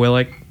Jocko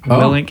Willink.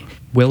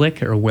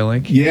 Willick or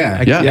Willink? Yeah.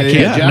 I, Yeah, I yeah, can't.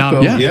 yeah.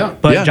 Jocko, yeah. yeah.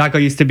 But Yeah. Jocko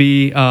used to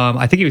be,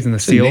 I think he was in the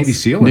SEALs. Navy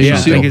SEAL or Yeah, I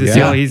something. think he's a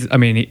Yeah.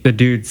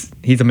 SEAL.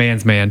 He's a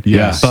man's man.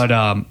 Yes.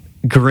 But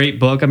great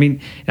book. I mean,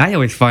 I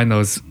always find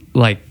those,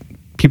 like,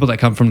 people that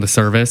come from the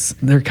service,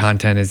 their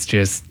content is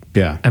just,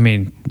 Yeah. I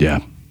mean, Yeah.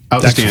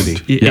 Outstanding.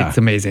 Yeah. it's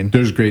amazing.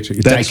 There's great.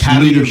 That's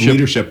Dichotomy of leadership.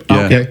 leadership. Yeah.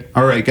 Okay.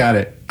 All right. Got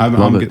it.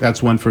 Love it.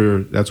 That's one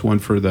for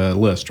the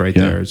list right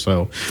Yeah. there.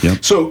 So, Yep.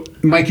 so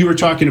Mike, you were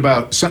talking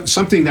about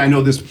something that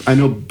I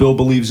know Bill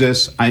believes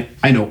this. I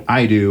know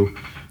I do.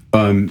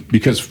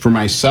 Because for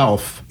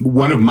myself,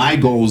 one of my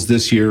goals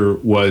this year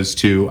was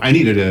I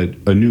needed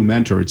a new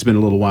mentor. It's been a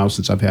little while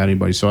since I've had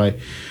anybody. So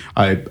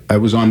I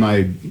was on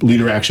my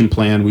leader action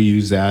plan. We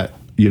use that,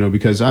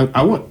 because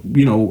I want,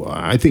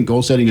 I think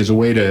goal setting is a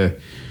way to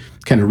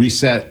kind of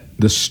reset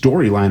the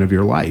storyline of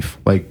your life.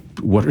 Like,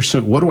 what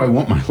do I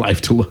want my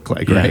life to look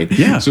like, right?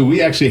 Yeah. So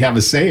we actually have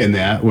a say in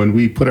that when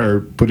we put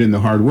in the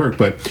hard work.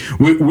 But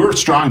we're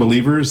strong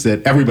believers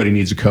that everybody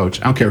needs a coach.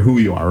 I don't care who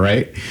you are,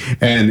 right?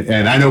 And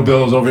I know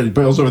Bill's over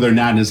there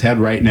nodding his head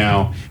right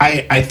now.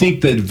 I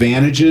think the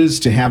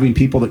advantages to having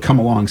people that come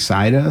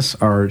alongside us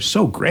are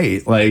so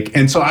great.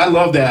 And so I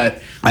love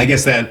that. I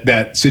guess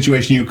that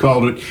situation you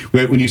called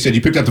it when you said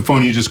you picked up the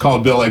phone, you just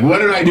called Bill. Like, what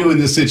did I do in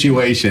this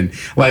situation?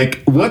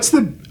 Like, what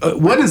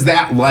is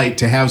that like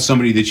to have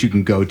somebody that you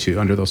can go to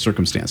under those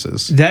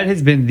circumstances? That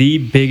has been the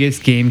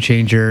biggest game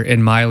changer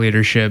in my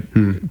leadership,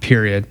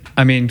 period.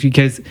 I mean,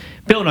 because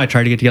Bill and I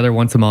try to get together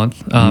once a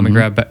month and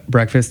grab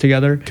breakfast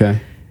together. Okay.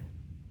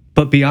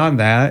 But beyond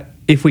that,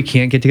 if we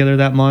can't get together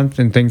that month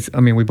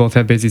and we both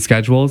have busy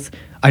schedules,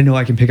 I know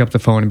I can pick up the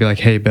phone and be like,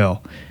 hey,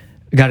 Bill,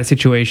 got a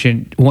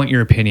situation, want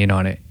your opinion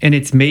on it. And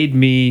it's made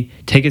me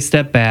take a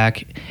step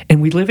back.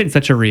 And we live in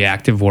such a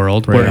reactive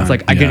world where it's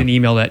like, I get an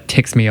email that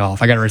ticks me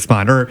off. I got to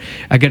respond. Or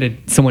I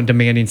get someone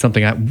demanding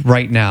something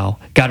right now.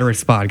 Got to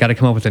respond. Got to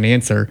come up with an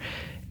answer.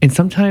 And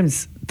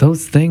sometimes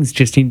those things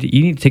just you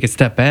need to take a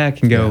step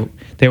back and go,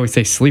 they always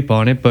say sleep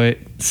on it, but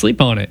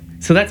sleep on it.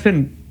 So that's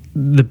been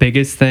the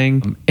biggest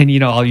thing. And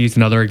I'll use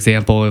another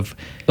example of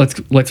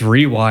let's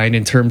rewind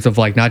in terms of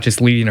like not just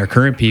leading our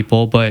current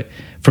people, but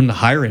from the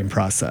hiring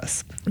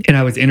process. And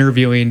I was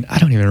interviewing, I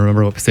don't even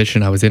remember what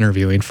position I was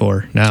interviewing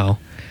for now.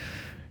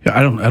 Yeah,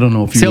 I don't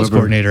know if you Sales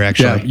coordinator,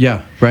 actually.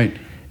 Yeah, right.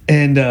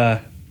 And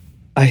I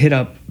hit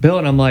up Bill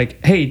and I'm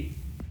like, hey,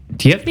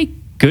 do you have any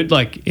good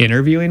like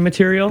interviewing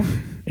material?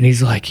 And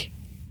he's like,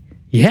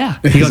 yeah.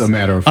 He As a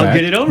matter of I'll fact.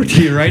 get it over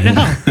to you right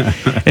now.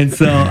 And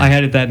so I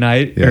had it that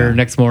night Yeah. or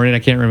next morning, I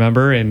can't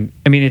remember. And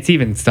I mean, it's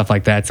even stuff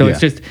like that. So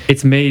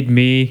it's made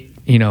me,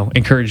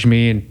 encourage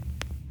me and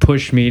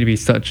push me to be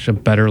such a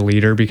better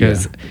leader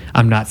because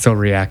I'm not so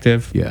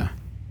reactive. Yeah.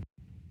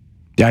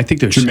 Yeah, I think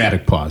there's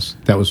Dramatic pause.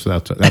 That's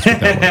what that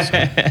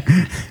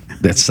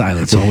was. that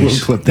silence. We'll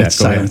Always clip that. that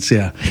Go ahead. silence.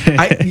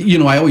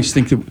 Yeah, I always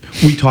think that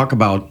we talk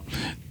about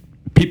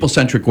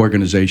people-centric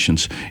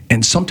organizations,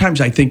 and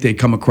sometimes I think they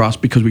come across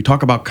because we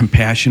talk about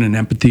compassion and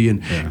empathy,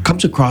 and it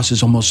comes across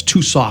as almost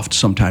too soft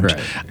sometimes.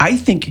 Right. I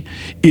think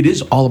it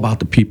is all about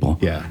the people.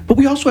 Yeah. But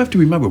we also have to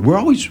remember we're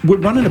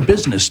running a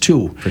business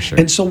too. For sure.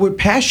 And so we're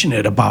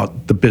passionate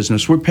about the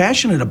business. We're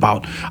passionate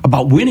about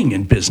winning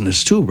in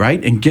business too,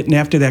 right? And getting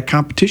after that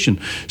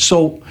competition.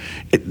 So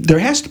there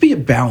has to be a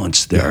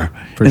balance there.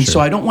 for and sure. so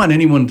I don't want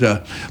anyone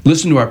to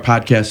listen to our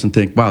podcast and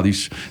think, wow,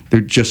 they're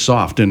just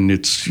soft and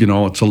it's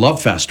it's a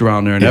love fest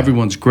around there. there, and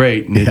everyone's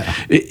great.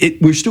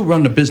 And we're still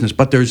running a business,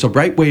 but there's a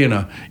right way and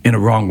a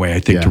wrong way, I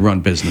think, to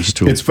run business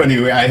too. It's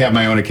funny. I have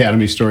my own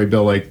academy story,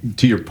 Bill. Like,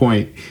 to your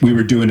point, we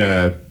were doing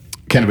a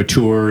kind of a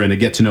tour and a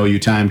get to know you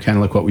time, kind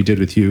of like what we did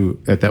with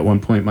you at that one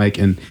point, Mike.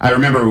 And I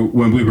remember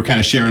when we were kind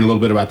of sharing a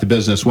little bit about the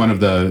business, one of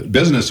the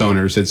business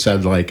owners had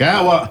said like, we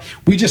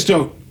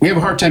have a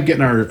hard time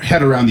getting our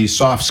head around these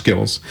soft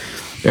skills.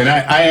 And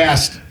I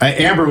asked,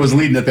 Amber was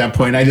leading at that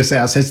point. I just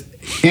asked,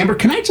 Amber,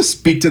 can I just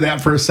speak to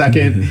that for a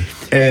second?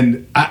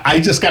 And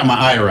I just got my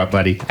ire up,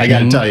 buddy. I got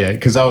to tell you,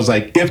 because I was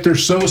like, if they're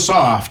so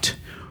soft,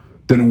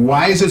 then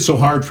why is it so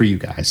hard for you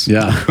guys?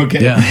 Yeah.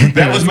 Okay. Yeah.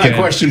 That was my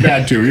question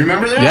back to you. You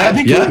remember that? Yeah. I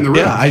think you were in the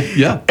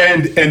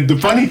room. And the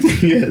funny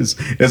thing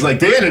is like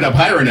they ended up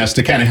hiring us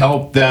to kind of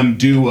help them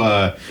do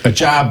a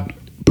job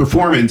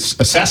performance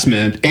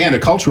assessment and a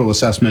cultural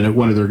assessment at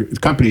one of their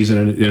companies in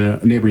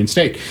a neighboring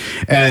state.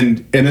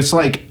 And it's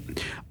like,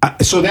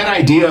 so that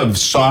idea of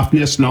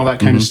softness and all that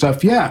kind of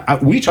stuff,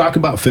 we talk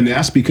about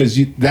finesse because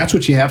that's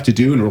what you have to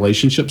do in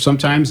relationships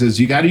sometimes is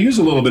you got to use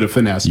a little bit of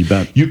finesse. You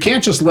bet. You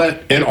can't just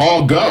let it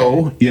all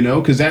go,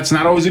 because that's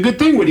not always a good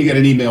thing when you get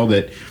an email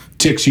that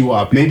ticks you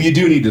off. Maybe you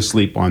do need to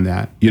sleep on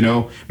that,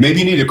 Maybe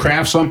you need to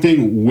craft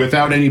something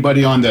without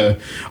anybody on the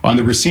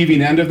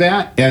receiving end of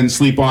that and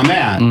sleep on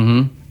that.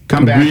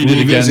 Come back,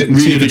 revisit, and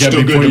see if it's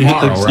still good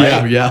tomorrow,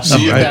 right?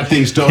 See if that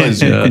thing still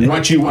is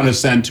what you want to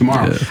send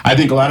tomorrow. I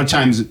think a lot of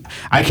times,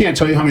 I can't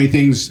tell you how many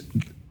things,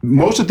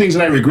 most of the things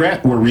that I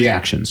regret were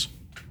reactions.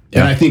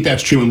 And I think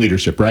that's true in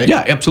leadership, right?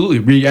 Yeah, absolutely.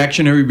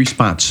 Reactionary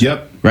response.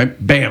 Yep.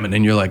 Right? Bam. And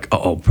then you're like,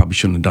 probably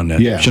shouldn't have done that.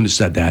 Yeah. Shouldn't have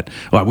said that.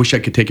 Oh, I wish I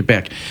could take it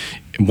back.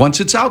 And once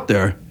it's out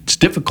there, it's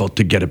difficult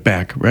to get it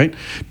back, right?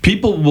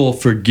 People will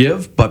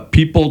forgive, but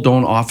people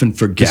don't often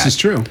forget. This is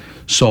true.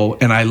 So,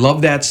 and I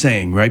love that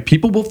saying, right?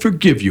 People will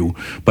forgive you,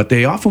 but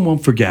they often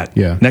won't forget.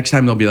 Yeah. Next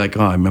time they'll be like,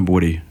 I remember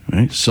what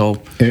right?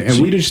 So, and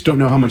we just don't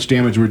know how much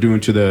damage we're doing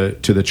to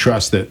the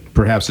trust that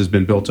perhaps has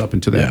been built up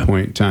into that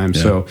point in time.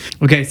 Yeah. So,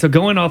 okay, so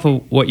going off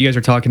of what you guys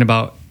are talking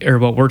about, or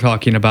what we're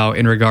talking about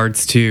in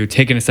regards to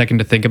taking a second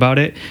to think about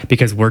it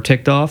because we're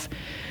ticked off,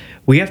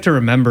 we have to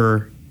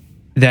remember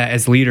that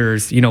as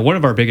leaders, one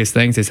of our biggest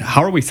things is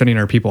how are we sending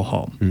our people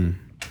home?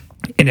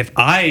 And if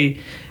I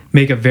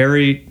make a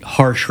very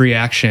harsh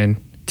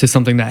reaction to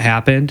something that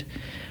happened,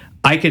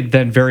 I could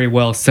then very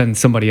well send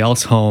somebody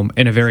else home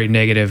in a very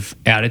negative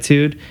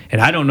attitude.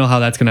 And I don't know how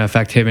that's going to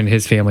affect him and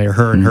his family or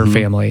her and her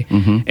family.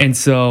 And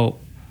so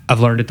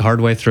I've learned it the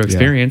hard way through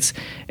experience.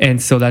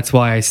 And so that's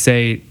why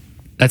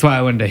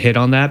I wanted to hit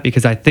on that,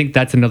 because I think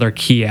that's another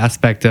key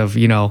aspect of,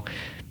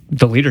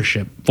 the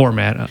leadership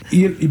format.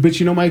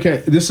 But Mike,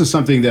 this is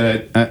something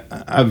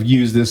that I've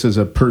used this as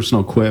a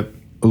personal quip,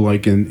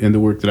 like in the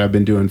work that I've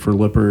been doing for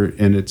Lippert,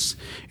 and it's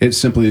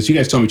simply this. You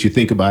guys tell me what you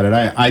think about it.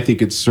 I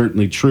think it's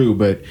certainly true,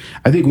 but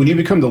I think when you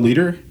become the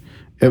leader,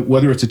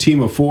 whether it's a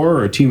team of 4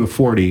 or a team of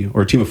 40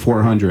 or a team of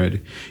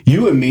 400,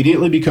 you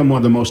immediately become one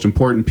of the most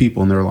important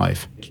people in their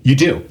life. You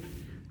do.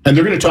 And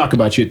they're going to talk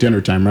about you at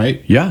dinner time,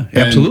 right? Yeah,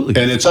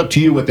 absolutely. And it's up to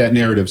you what that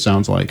narrative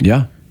sounds like.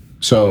 Yeah.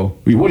 So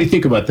what do you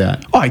think about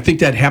that? I think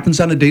that happens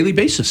on a daily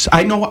basis.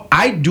 I know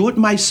I do it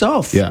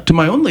myself to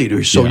my own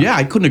leaders. So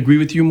I couldn't agree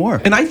with you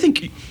more. And I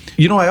think,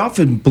 I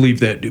often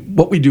believe that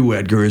what we do,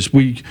 Edgar, is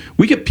we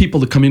get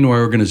people to come into our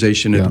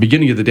organization at the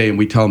beginning of the day and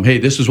we tell them, hey,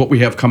 this is what we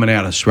have coming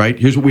at us, right?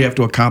 Here's what we have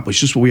to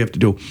accomplish. This is what we have to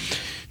do.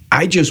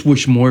 I just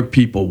wish more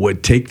people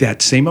would take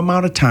that same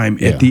amount of time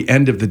at the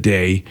end of the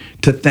day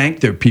to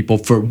thank their people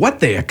for what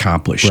they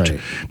accomplished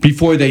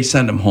before they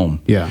send them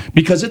home. Yeah.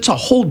 Because it's a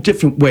whole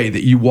different way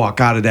that you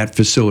walk out of that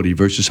facility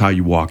versus how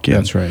you walk in.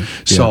 That's right.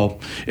 So,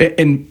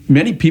 and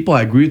many people,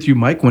 I agree with you,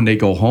 Mike, when they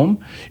go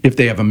home, if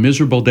they have a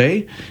miserable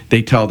day,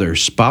 they tell their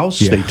spouse,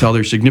 they tell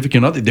their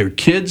significant other, their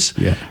kids,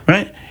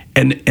 right?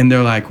 And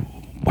they're like,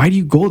 why do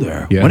you go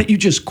there? Why don't you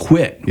just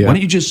quit? Why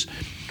don't you just,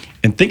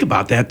 and think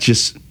about that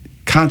just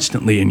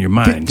constantly in your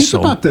mind. Think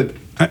about the.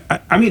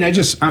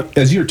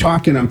 As you're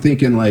talking, I'm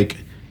thinking like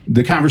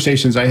the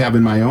conversations I have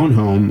in my own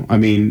home. I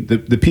mean,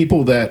 the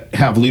people that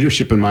have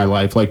leadership in my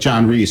life, like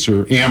John Reese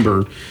or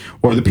Amber,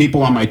 or the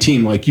people on my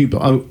team, like you.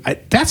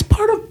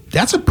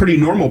 That's a pretty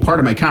normal part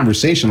of my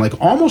conversation, like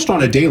almost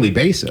on a daily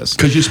basis.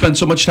 Because you spend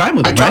so much time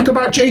with them. I talk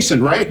about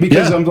Jason, right?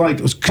 Because I'm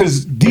like,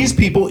 because these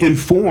people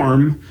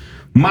inform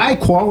my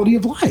quality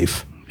of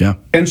life. Yeah.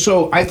 And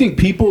so I think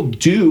people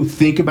do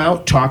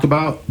talk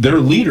about their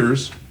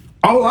leaders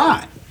a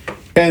lot.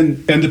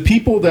 And the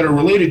people that are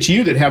related to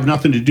you that have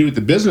nothing to do with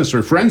the business,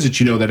 or friends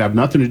that that have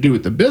nothing to do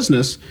with the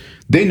business,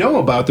 they know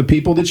about the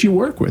people that you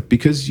work with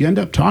because you end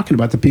up talking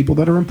about the people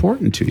that are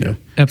important to you.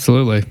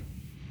 Absolutely.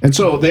 And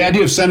so the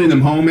idea of sending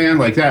them home, man,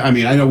 like that, I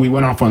mean, I know we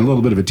went off on a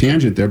little bit of a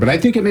tangent there, but I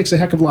think it makes a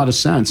heck of a lot of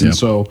sense. And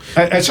so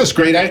it's just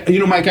great.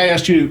 Mike, I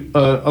asked you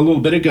a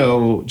little bit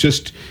ago,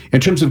 just in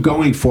terms of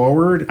going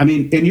forward, I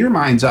mean, in your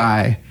mind's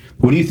eye,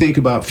 when you think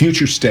about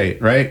future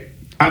state, right?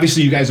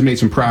 Obviously, you guys have made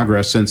some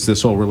progress since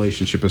this whole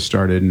relationship has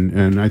started.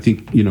 And I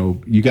think,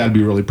 you got to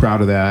be really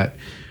proud of that.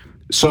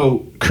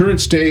 So, current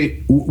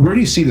state, where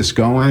do you see this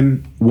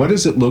going? What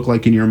does it look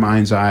like in your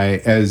mind's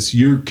eye as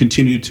you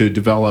continue to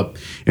develop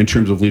in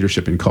terms of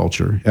leadership and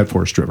culture at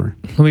Forest River?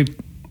 Let me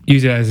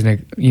use it as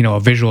a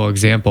visual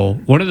example.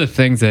 One of the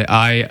things that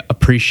I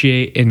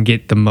appreciate and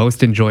get the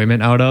most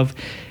enjoyment out of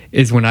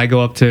is when I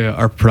go up to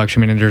our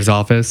production manager's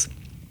office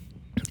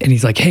and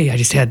he's like, "Hey, I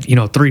just had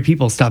 3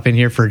 people stop in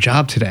here for a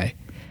job today."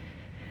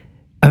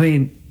 I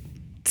mean,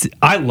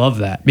 I love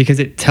that because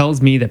it tells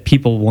me that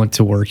people want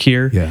to work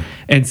here. Yeah.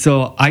 And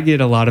so I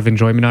get a lot of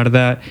enjoyment out of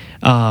that.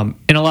 And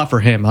a lot for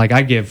him. Like,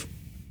 I give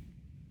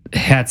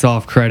hats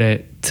off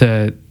credit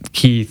to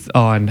Keith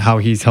on how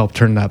he's helped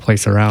turn that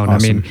place around.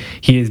 Awesome. I mean,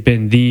 he has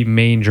been the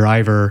main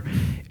driver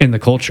in the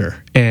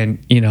culture. And,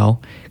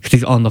 because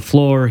he's on the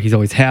floor, he's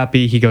always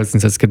happy. He goes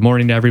and says good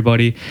morning to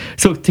everybody.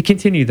 So to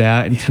continue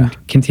that and to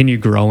continue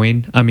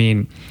growing, I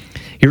mean,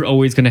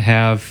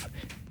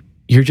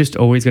 you're just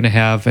always going to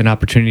have an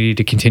opportunity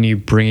to continue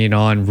bringing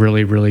on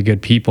really, really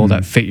good people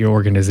that fit your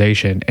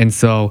organization. And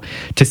so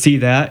to see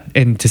that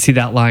and to see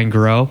that line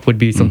grow would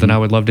be something I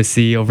would love to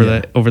see over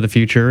the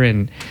future.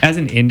 And as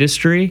an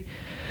industry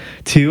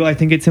too, I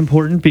think it's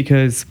important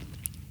because,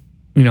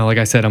 like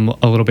I said, I'm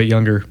a little bit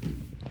younger.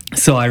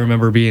 So I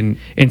remember being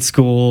in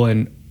school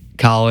and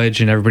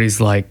college and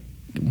everybody's like,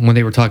 when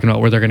they were talking about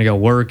where they're going to go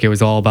work, it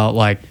was all about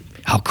like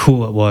how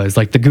cool it was,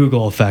 like the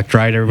Google effect,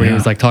 right? Everybody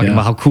was like talking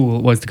about how cool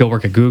it was to go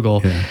work at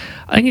Google. Yeah.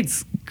 I think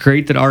it's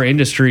great that our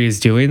industry is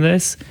doing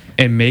this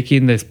and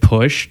making this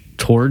push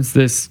towards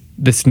this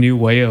new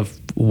way of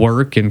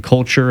work and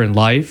culture and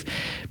life,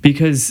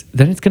 because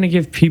then it's going to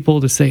give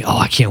people to say, "Oh,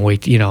 I can't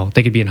wait."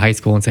 They could be in high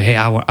school and say, "Hey,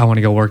 I want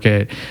to go work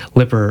at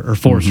Lippert or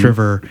Forest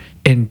River,"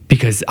 and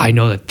because I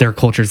know that their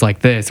culture is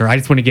like this, or I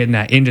just want to get in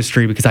that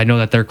industry because I know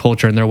that their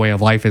culture and their way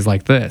of life is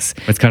like this.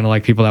 It's kind of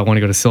like people that want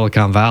to go to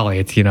Silicon Valley.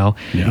 It's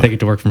they get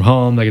to work from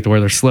home, they get to wear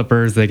their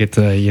slippers, they get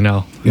to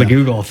the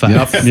Google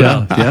effect.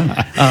 Yep.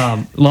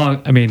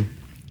 I mean,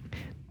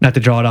 not to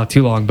draw it out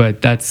too long,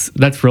 but that's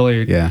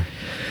really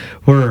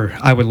where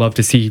I would love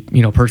to see,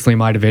 personally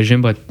my division,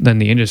 but then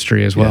the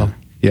industry as well.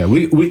 Yeah,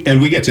 we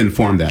get to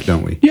inform that,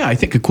 don't we? Yeah, I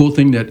think a cool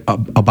thing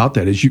about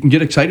that is you can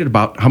get excited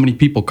about how many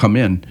people come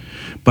in,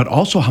 but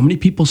also how many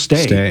people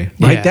stay.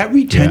 Right? Yeah. That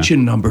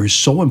retention number is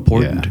so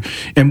important.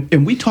 Yeah.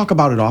 And we talk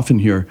about it often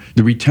here,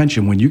 the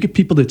retention. When you get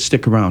people that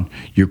stick around,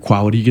 your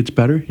quality gets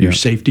better, your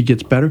safety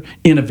gets better,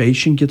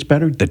 innovation gets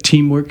better, the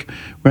teamwork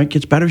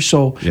gets better.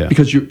 So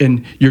because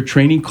your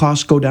training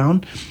costs go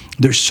down.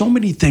 There's so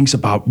many things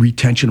about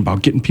retention,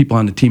 about getting people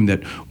on the team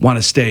that want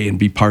to stay and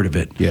be part of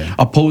it,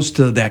 opposed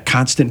to that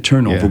constant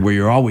turnover where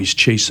you're always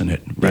chasing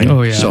it, right?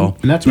 Oh, yeah. So,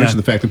 and not to mention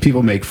the fact that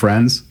people make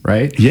friends,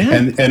 right?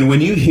 Yeah. And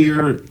when you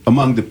hear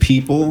among the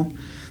people,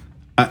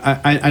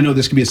 I know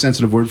this can be a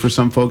sensitive word for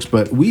some folks,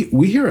 but we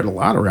hear it a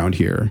lot around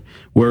here,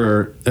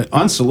 where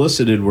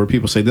unsolicited, where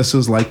people say this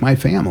is like my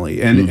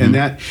family, and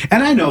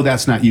I know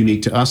that's not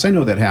unique to us. I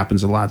know that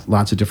happens a lot,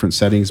 lots of different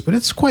settings, but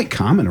it's quite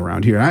common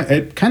around here.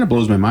 It kind of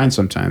blows my mind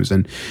sometimes,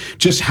 and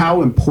just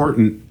how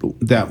important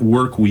that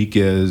work week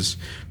is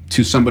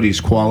to somebody's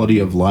quality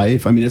of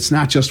life. I mean, it's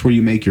not just where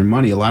you make your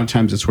money. A lot of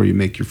times it's where you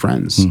make your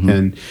friends.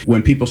 And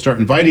when people start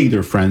inviting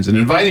their friends and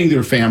inviting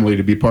their family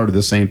to be part of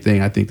the same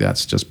thing, I think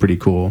that's just pretty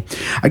cool.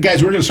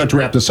 Guys, we're going to start to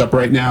wrap this up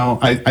right now.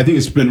 I think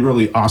it's been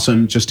really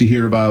awesome just to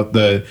hear about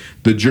the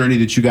journey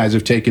that you guys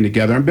have taken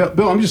together. And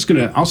Bill,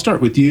 I'll start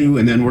with you,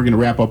 and then we're going to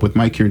wrap up with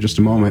Mike here in just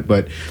a moment.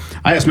 But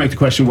I asked Mike the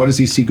question, what does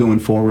he see going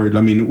forward?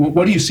 I mean,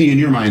 what do you see in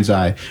your mind's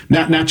eye?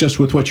 Not just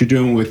with what you're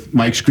doing with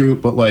Mike's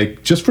group, but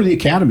like just for the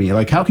academy.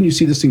 Like, how can you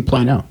see this thing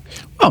playing out?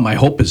 Well, my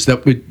hope is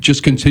that it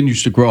just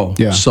continues to grow.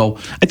 Yeah. So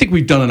I think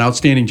we've done an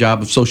outstanding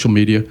job of social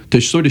media to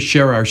sort of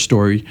share our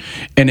story.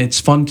 And it's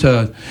fun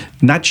to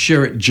not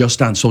share it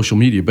just on social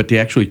media, but to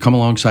actually come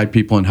alongside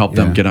people and help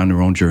them get on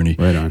their own journey.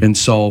 Right on. And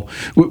so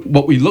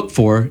what we look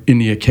for in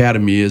the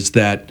academy is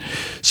that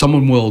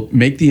someone will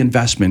make the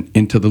investment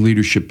into the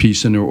leadership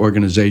piece in their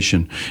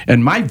organization.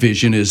 And my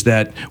vision is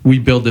that we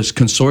build this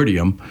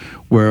consortium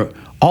where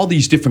all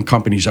these different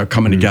companies are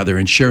coming together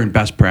and sharing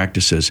best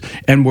practices,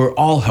 and we're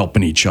all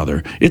helping each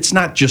other. It's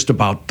not just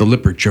about the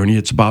Lippert journey,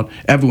 it's about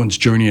everyone's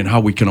journey and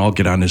how we can all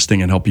get on this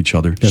thing and help each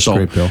other. That's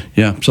great, Bill.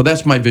 Yeah, so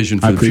that's my vision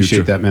for the future. I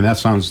appreciate that, man. That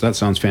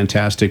sounds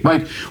fantastic.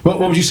 Mike, what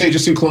would you say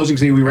just in closing,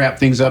 say we wrap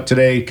things up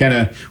today, kind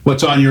of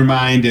what's on your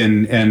mind,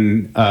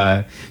 and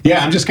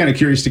I'm just kind of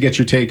curious to get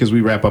your take as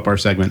we wrap up our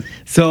segment.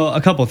 So a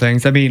couple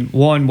things. I mean,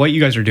 one, what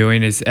you guys are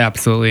doing is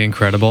absolutely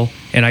incredible,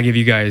 and I give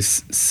you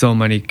guys so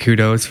many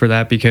kudos for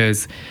that,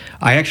 because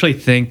I actually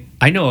think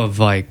I know of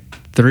like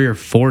 3 or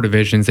 4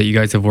 divisions that you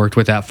guys have worked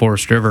with at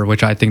Forest River,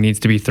 which I think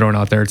needs to be thrown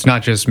out there. It's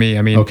not just me.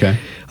 I mean,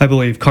 I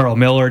believe Carl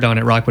Miller down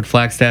at Rockwood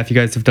Flagstaff, you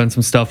guys have done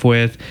some stuff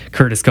with.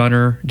 Curtis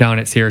Gunner down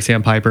at Sierra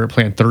Sandpiper at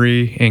Plant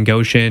 3 in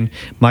Goshen.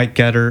 Mike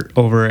Getter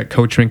over at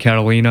Coachman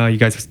Catalina, you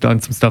guys have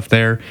done some stuff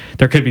there.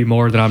 There could be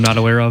more that I'm not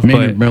aware of.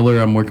 Maynard Miller,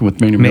 I'm working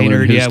with Maynard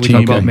Miller and his we team.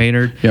 talked about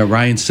Maynard. Yeah,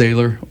 Ryan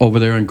Saylor over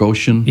there in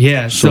Goshen.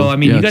 Yeah, so I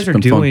mean, you guys are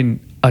doing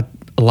a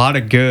a lot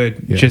of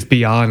good just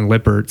beyond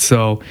Lippert.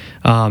 So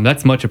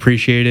that's much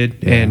appreciated.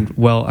 Yeah. And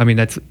well, I mean,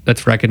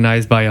 that's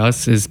recognized by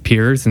us as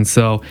peers. And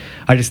so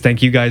I just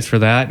thank you guys for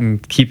that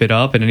and keep it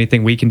up and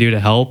anything we can do to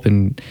help.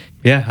 And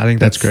yeah, I think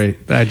that's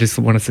great. I just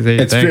want to say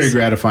It's thanks. very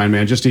gratifying,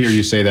 man, just to hear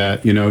you say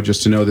that,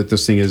 just to know that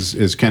this thing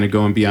is kind of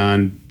going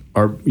beyond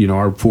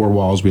our four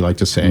walls, we like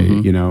to say.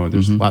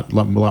 There's a lot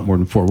more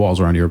than four walls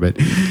around here, but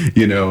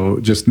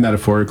just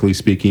metaphorically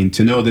speaking,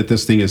 to know that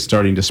this thing is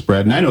starting to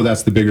spread. And I know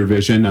that's the bigger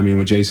vision. I mean,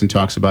 when Jason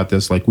talks about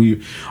this, like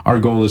our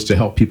goal is to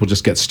help people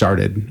just get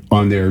started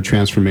on their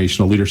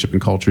transformational leadership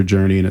and culture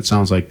journey. And it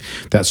sounds like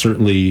that's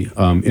certainly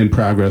in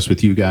progress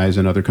with you guys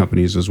and other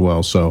companies as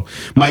well. So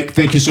Mike,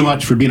 thank you so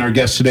much for being our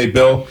guest today.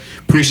 Bill,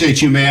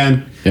 appreciate you,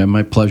 man. Yeah,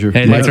 my pleasure.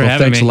 Hey, thanks for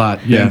having thanks me. a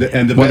lot. Yeah,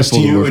 And the best to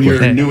you and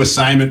your new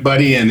assignment,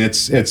 buddy. And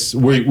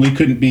we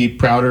couldn't be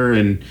prouder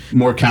and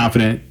more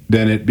confident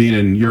than it being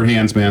in your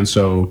hands, man.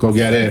 So go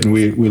get it. And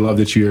we love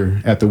that you're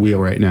at the wheel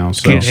right now.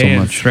 So Good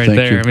hands right Thank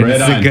there. you. I mean, Right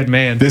this is on. a good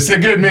man. This is a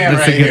good man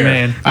This is right a good here.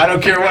 man. I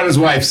don't care what his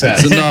wife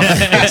says. It's enough.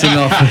 It's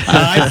enough.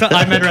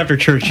 I met her after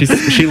church. She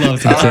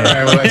loves it. All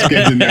right, well, that's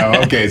good to know.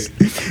 Okay.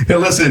 Hey,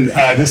 listen,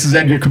 this is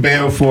Edgar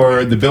Cabello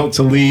for the Built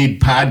to Lead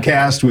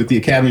podcast with the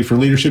Academy for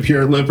Leadership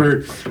here at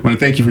Lippert. I want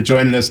to thank you for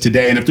joining us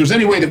today. And if there's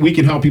any way that we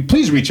can help you,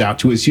 please reach out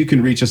to us. You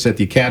can reach us at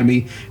the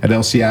Academy at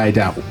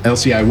lci1.com.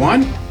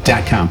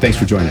 Thanks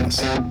for joining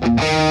us.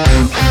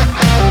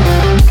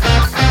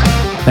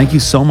 Thank you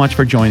so much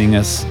for joining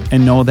us,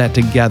 and know that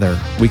together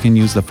we can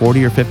use the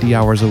 40 or 50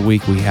 hours a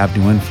week we have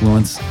to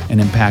influence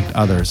and impact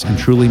others and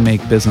truly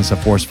make business a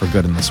force for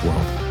good in this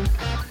world.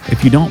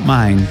 If you don't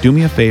mind, do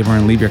me a favor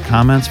and leave your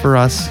comments for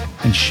us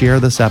and share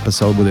this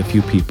episode with a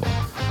few people.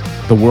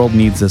 The world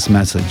needs this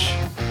message.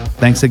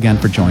 Thanks again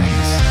for joining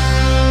us.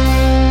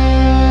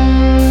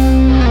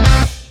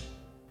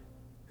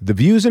 The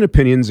views and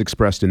opinions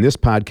expressed in this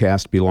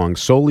podcast belong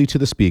solely to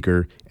the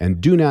speaker and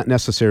do not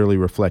necessarily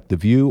reflect the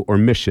view or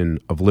mission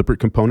of Lippert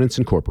Components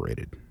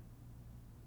Incorporated.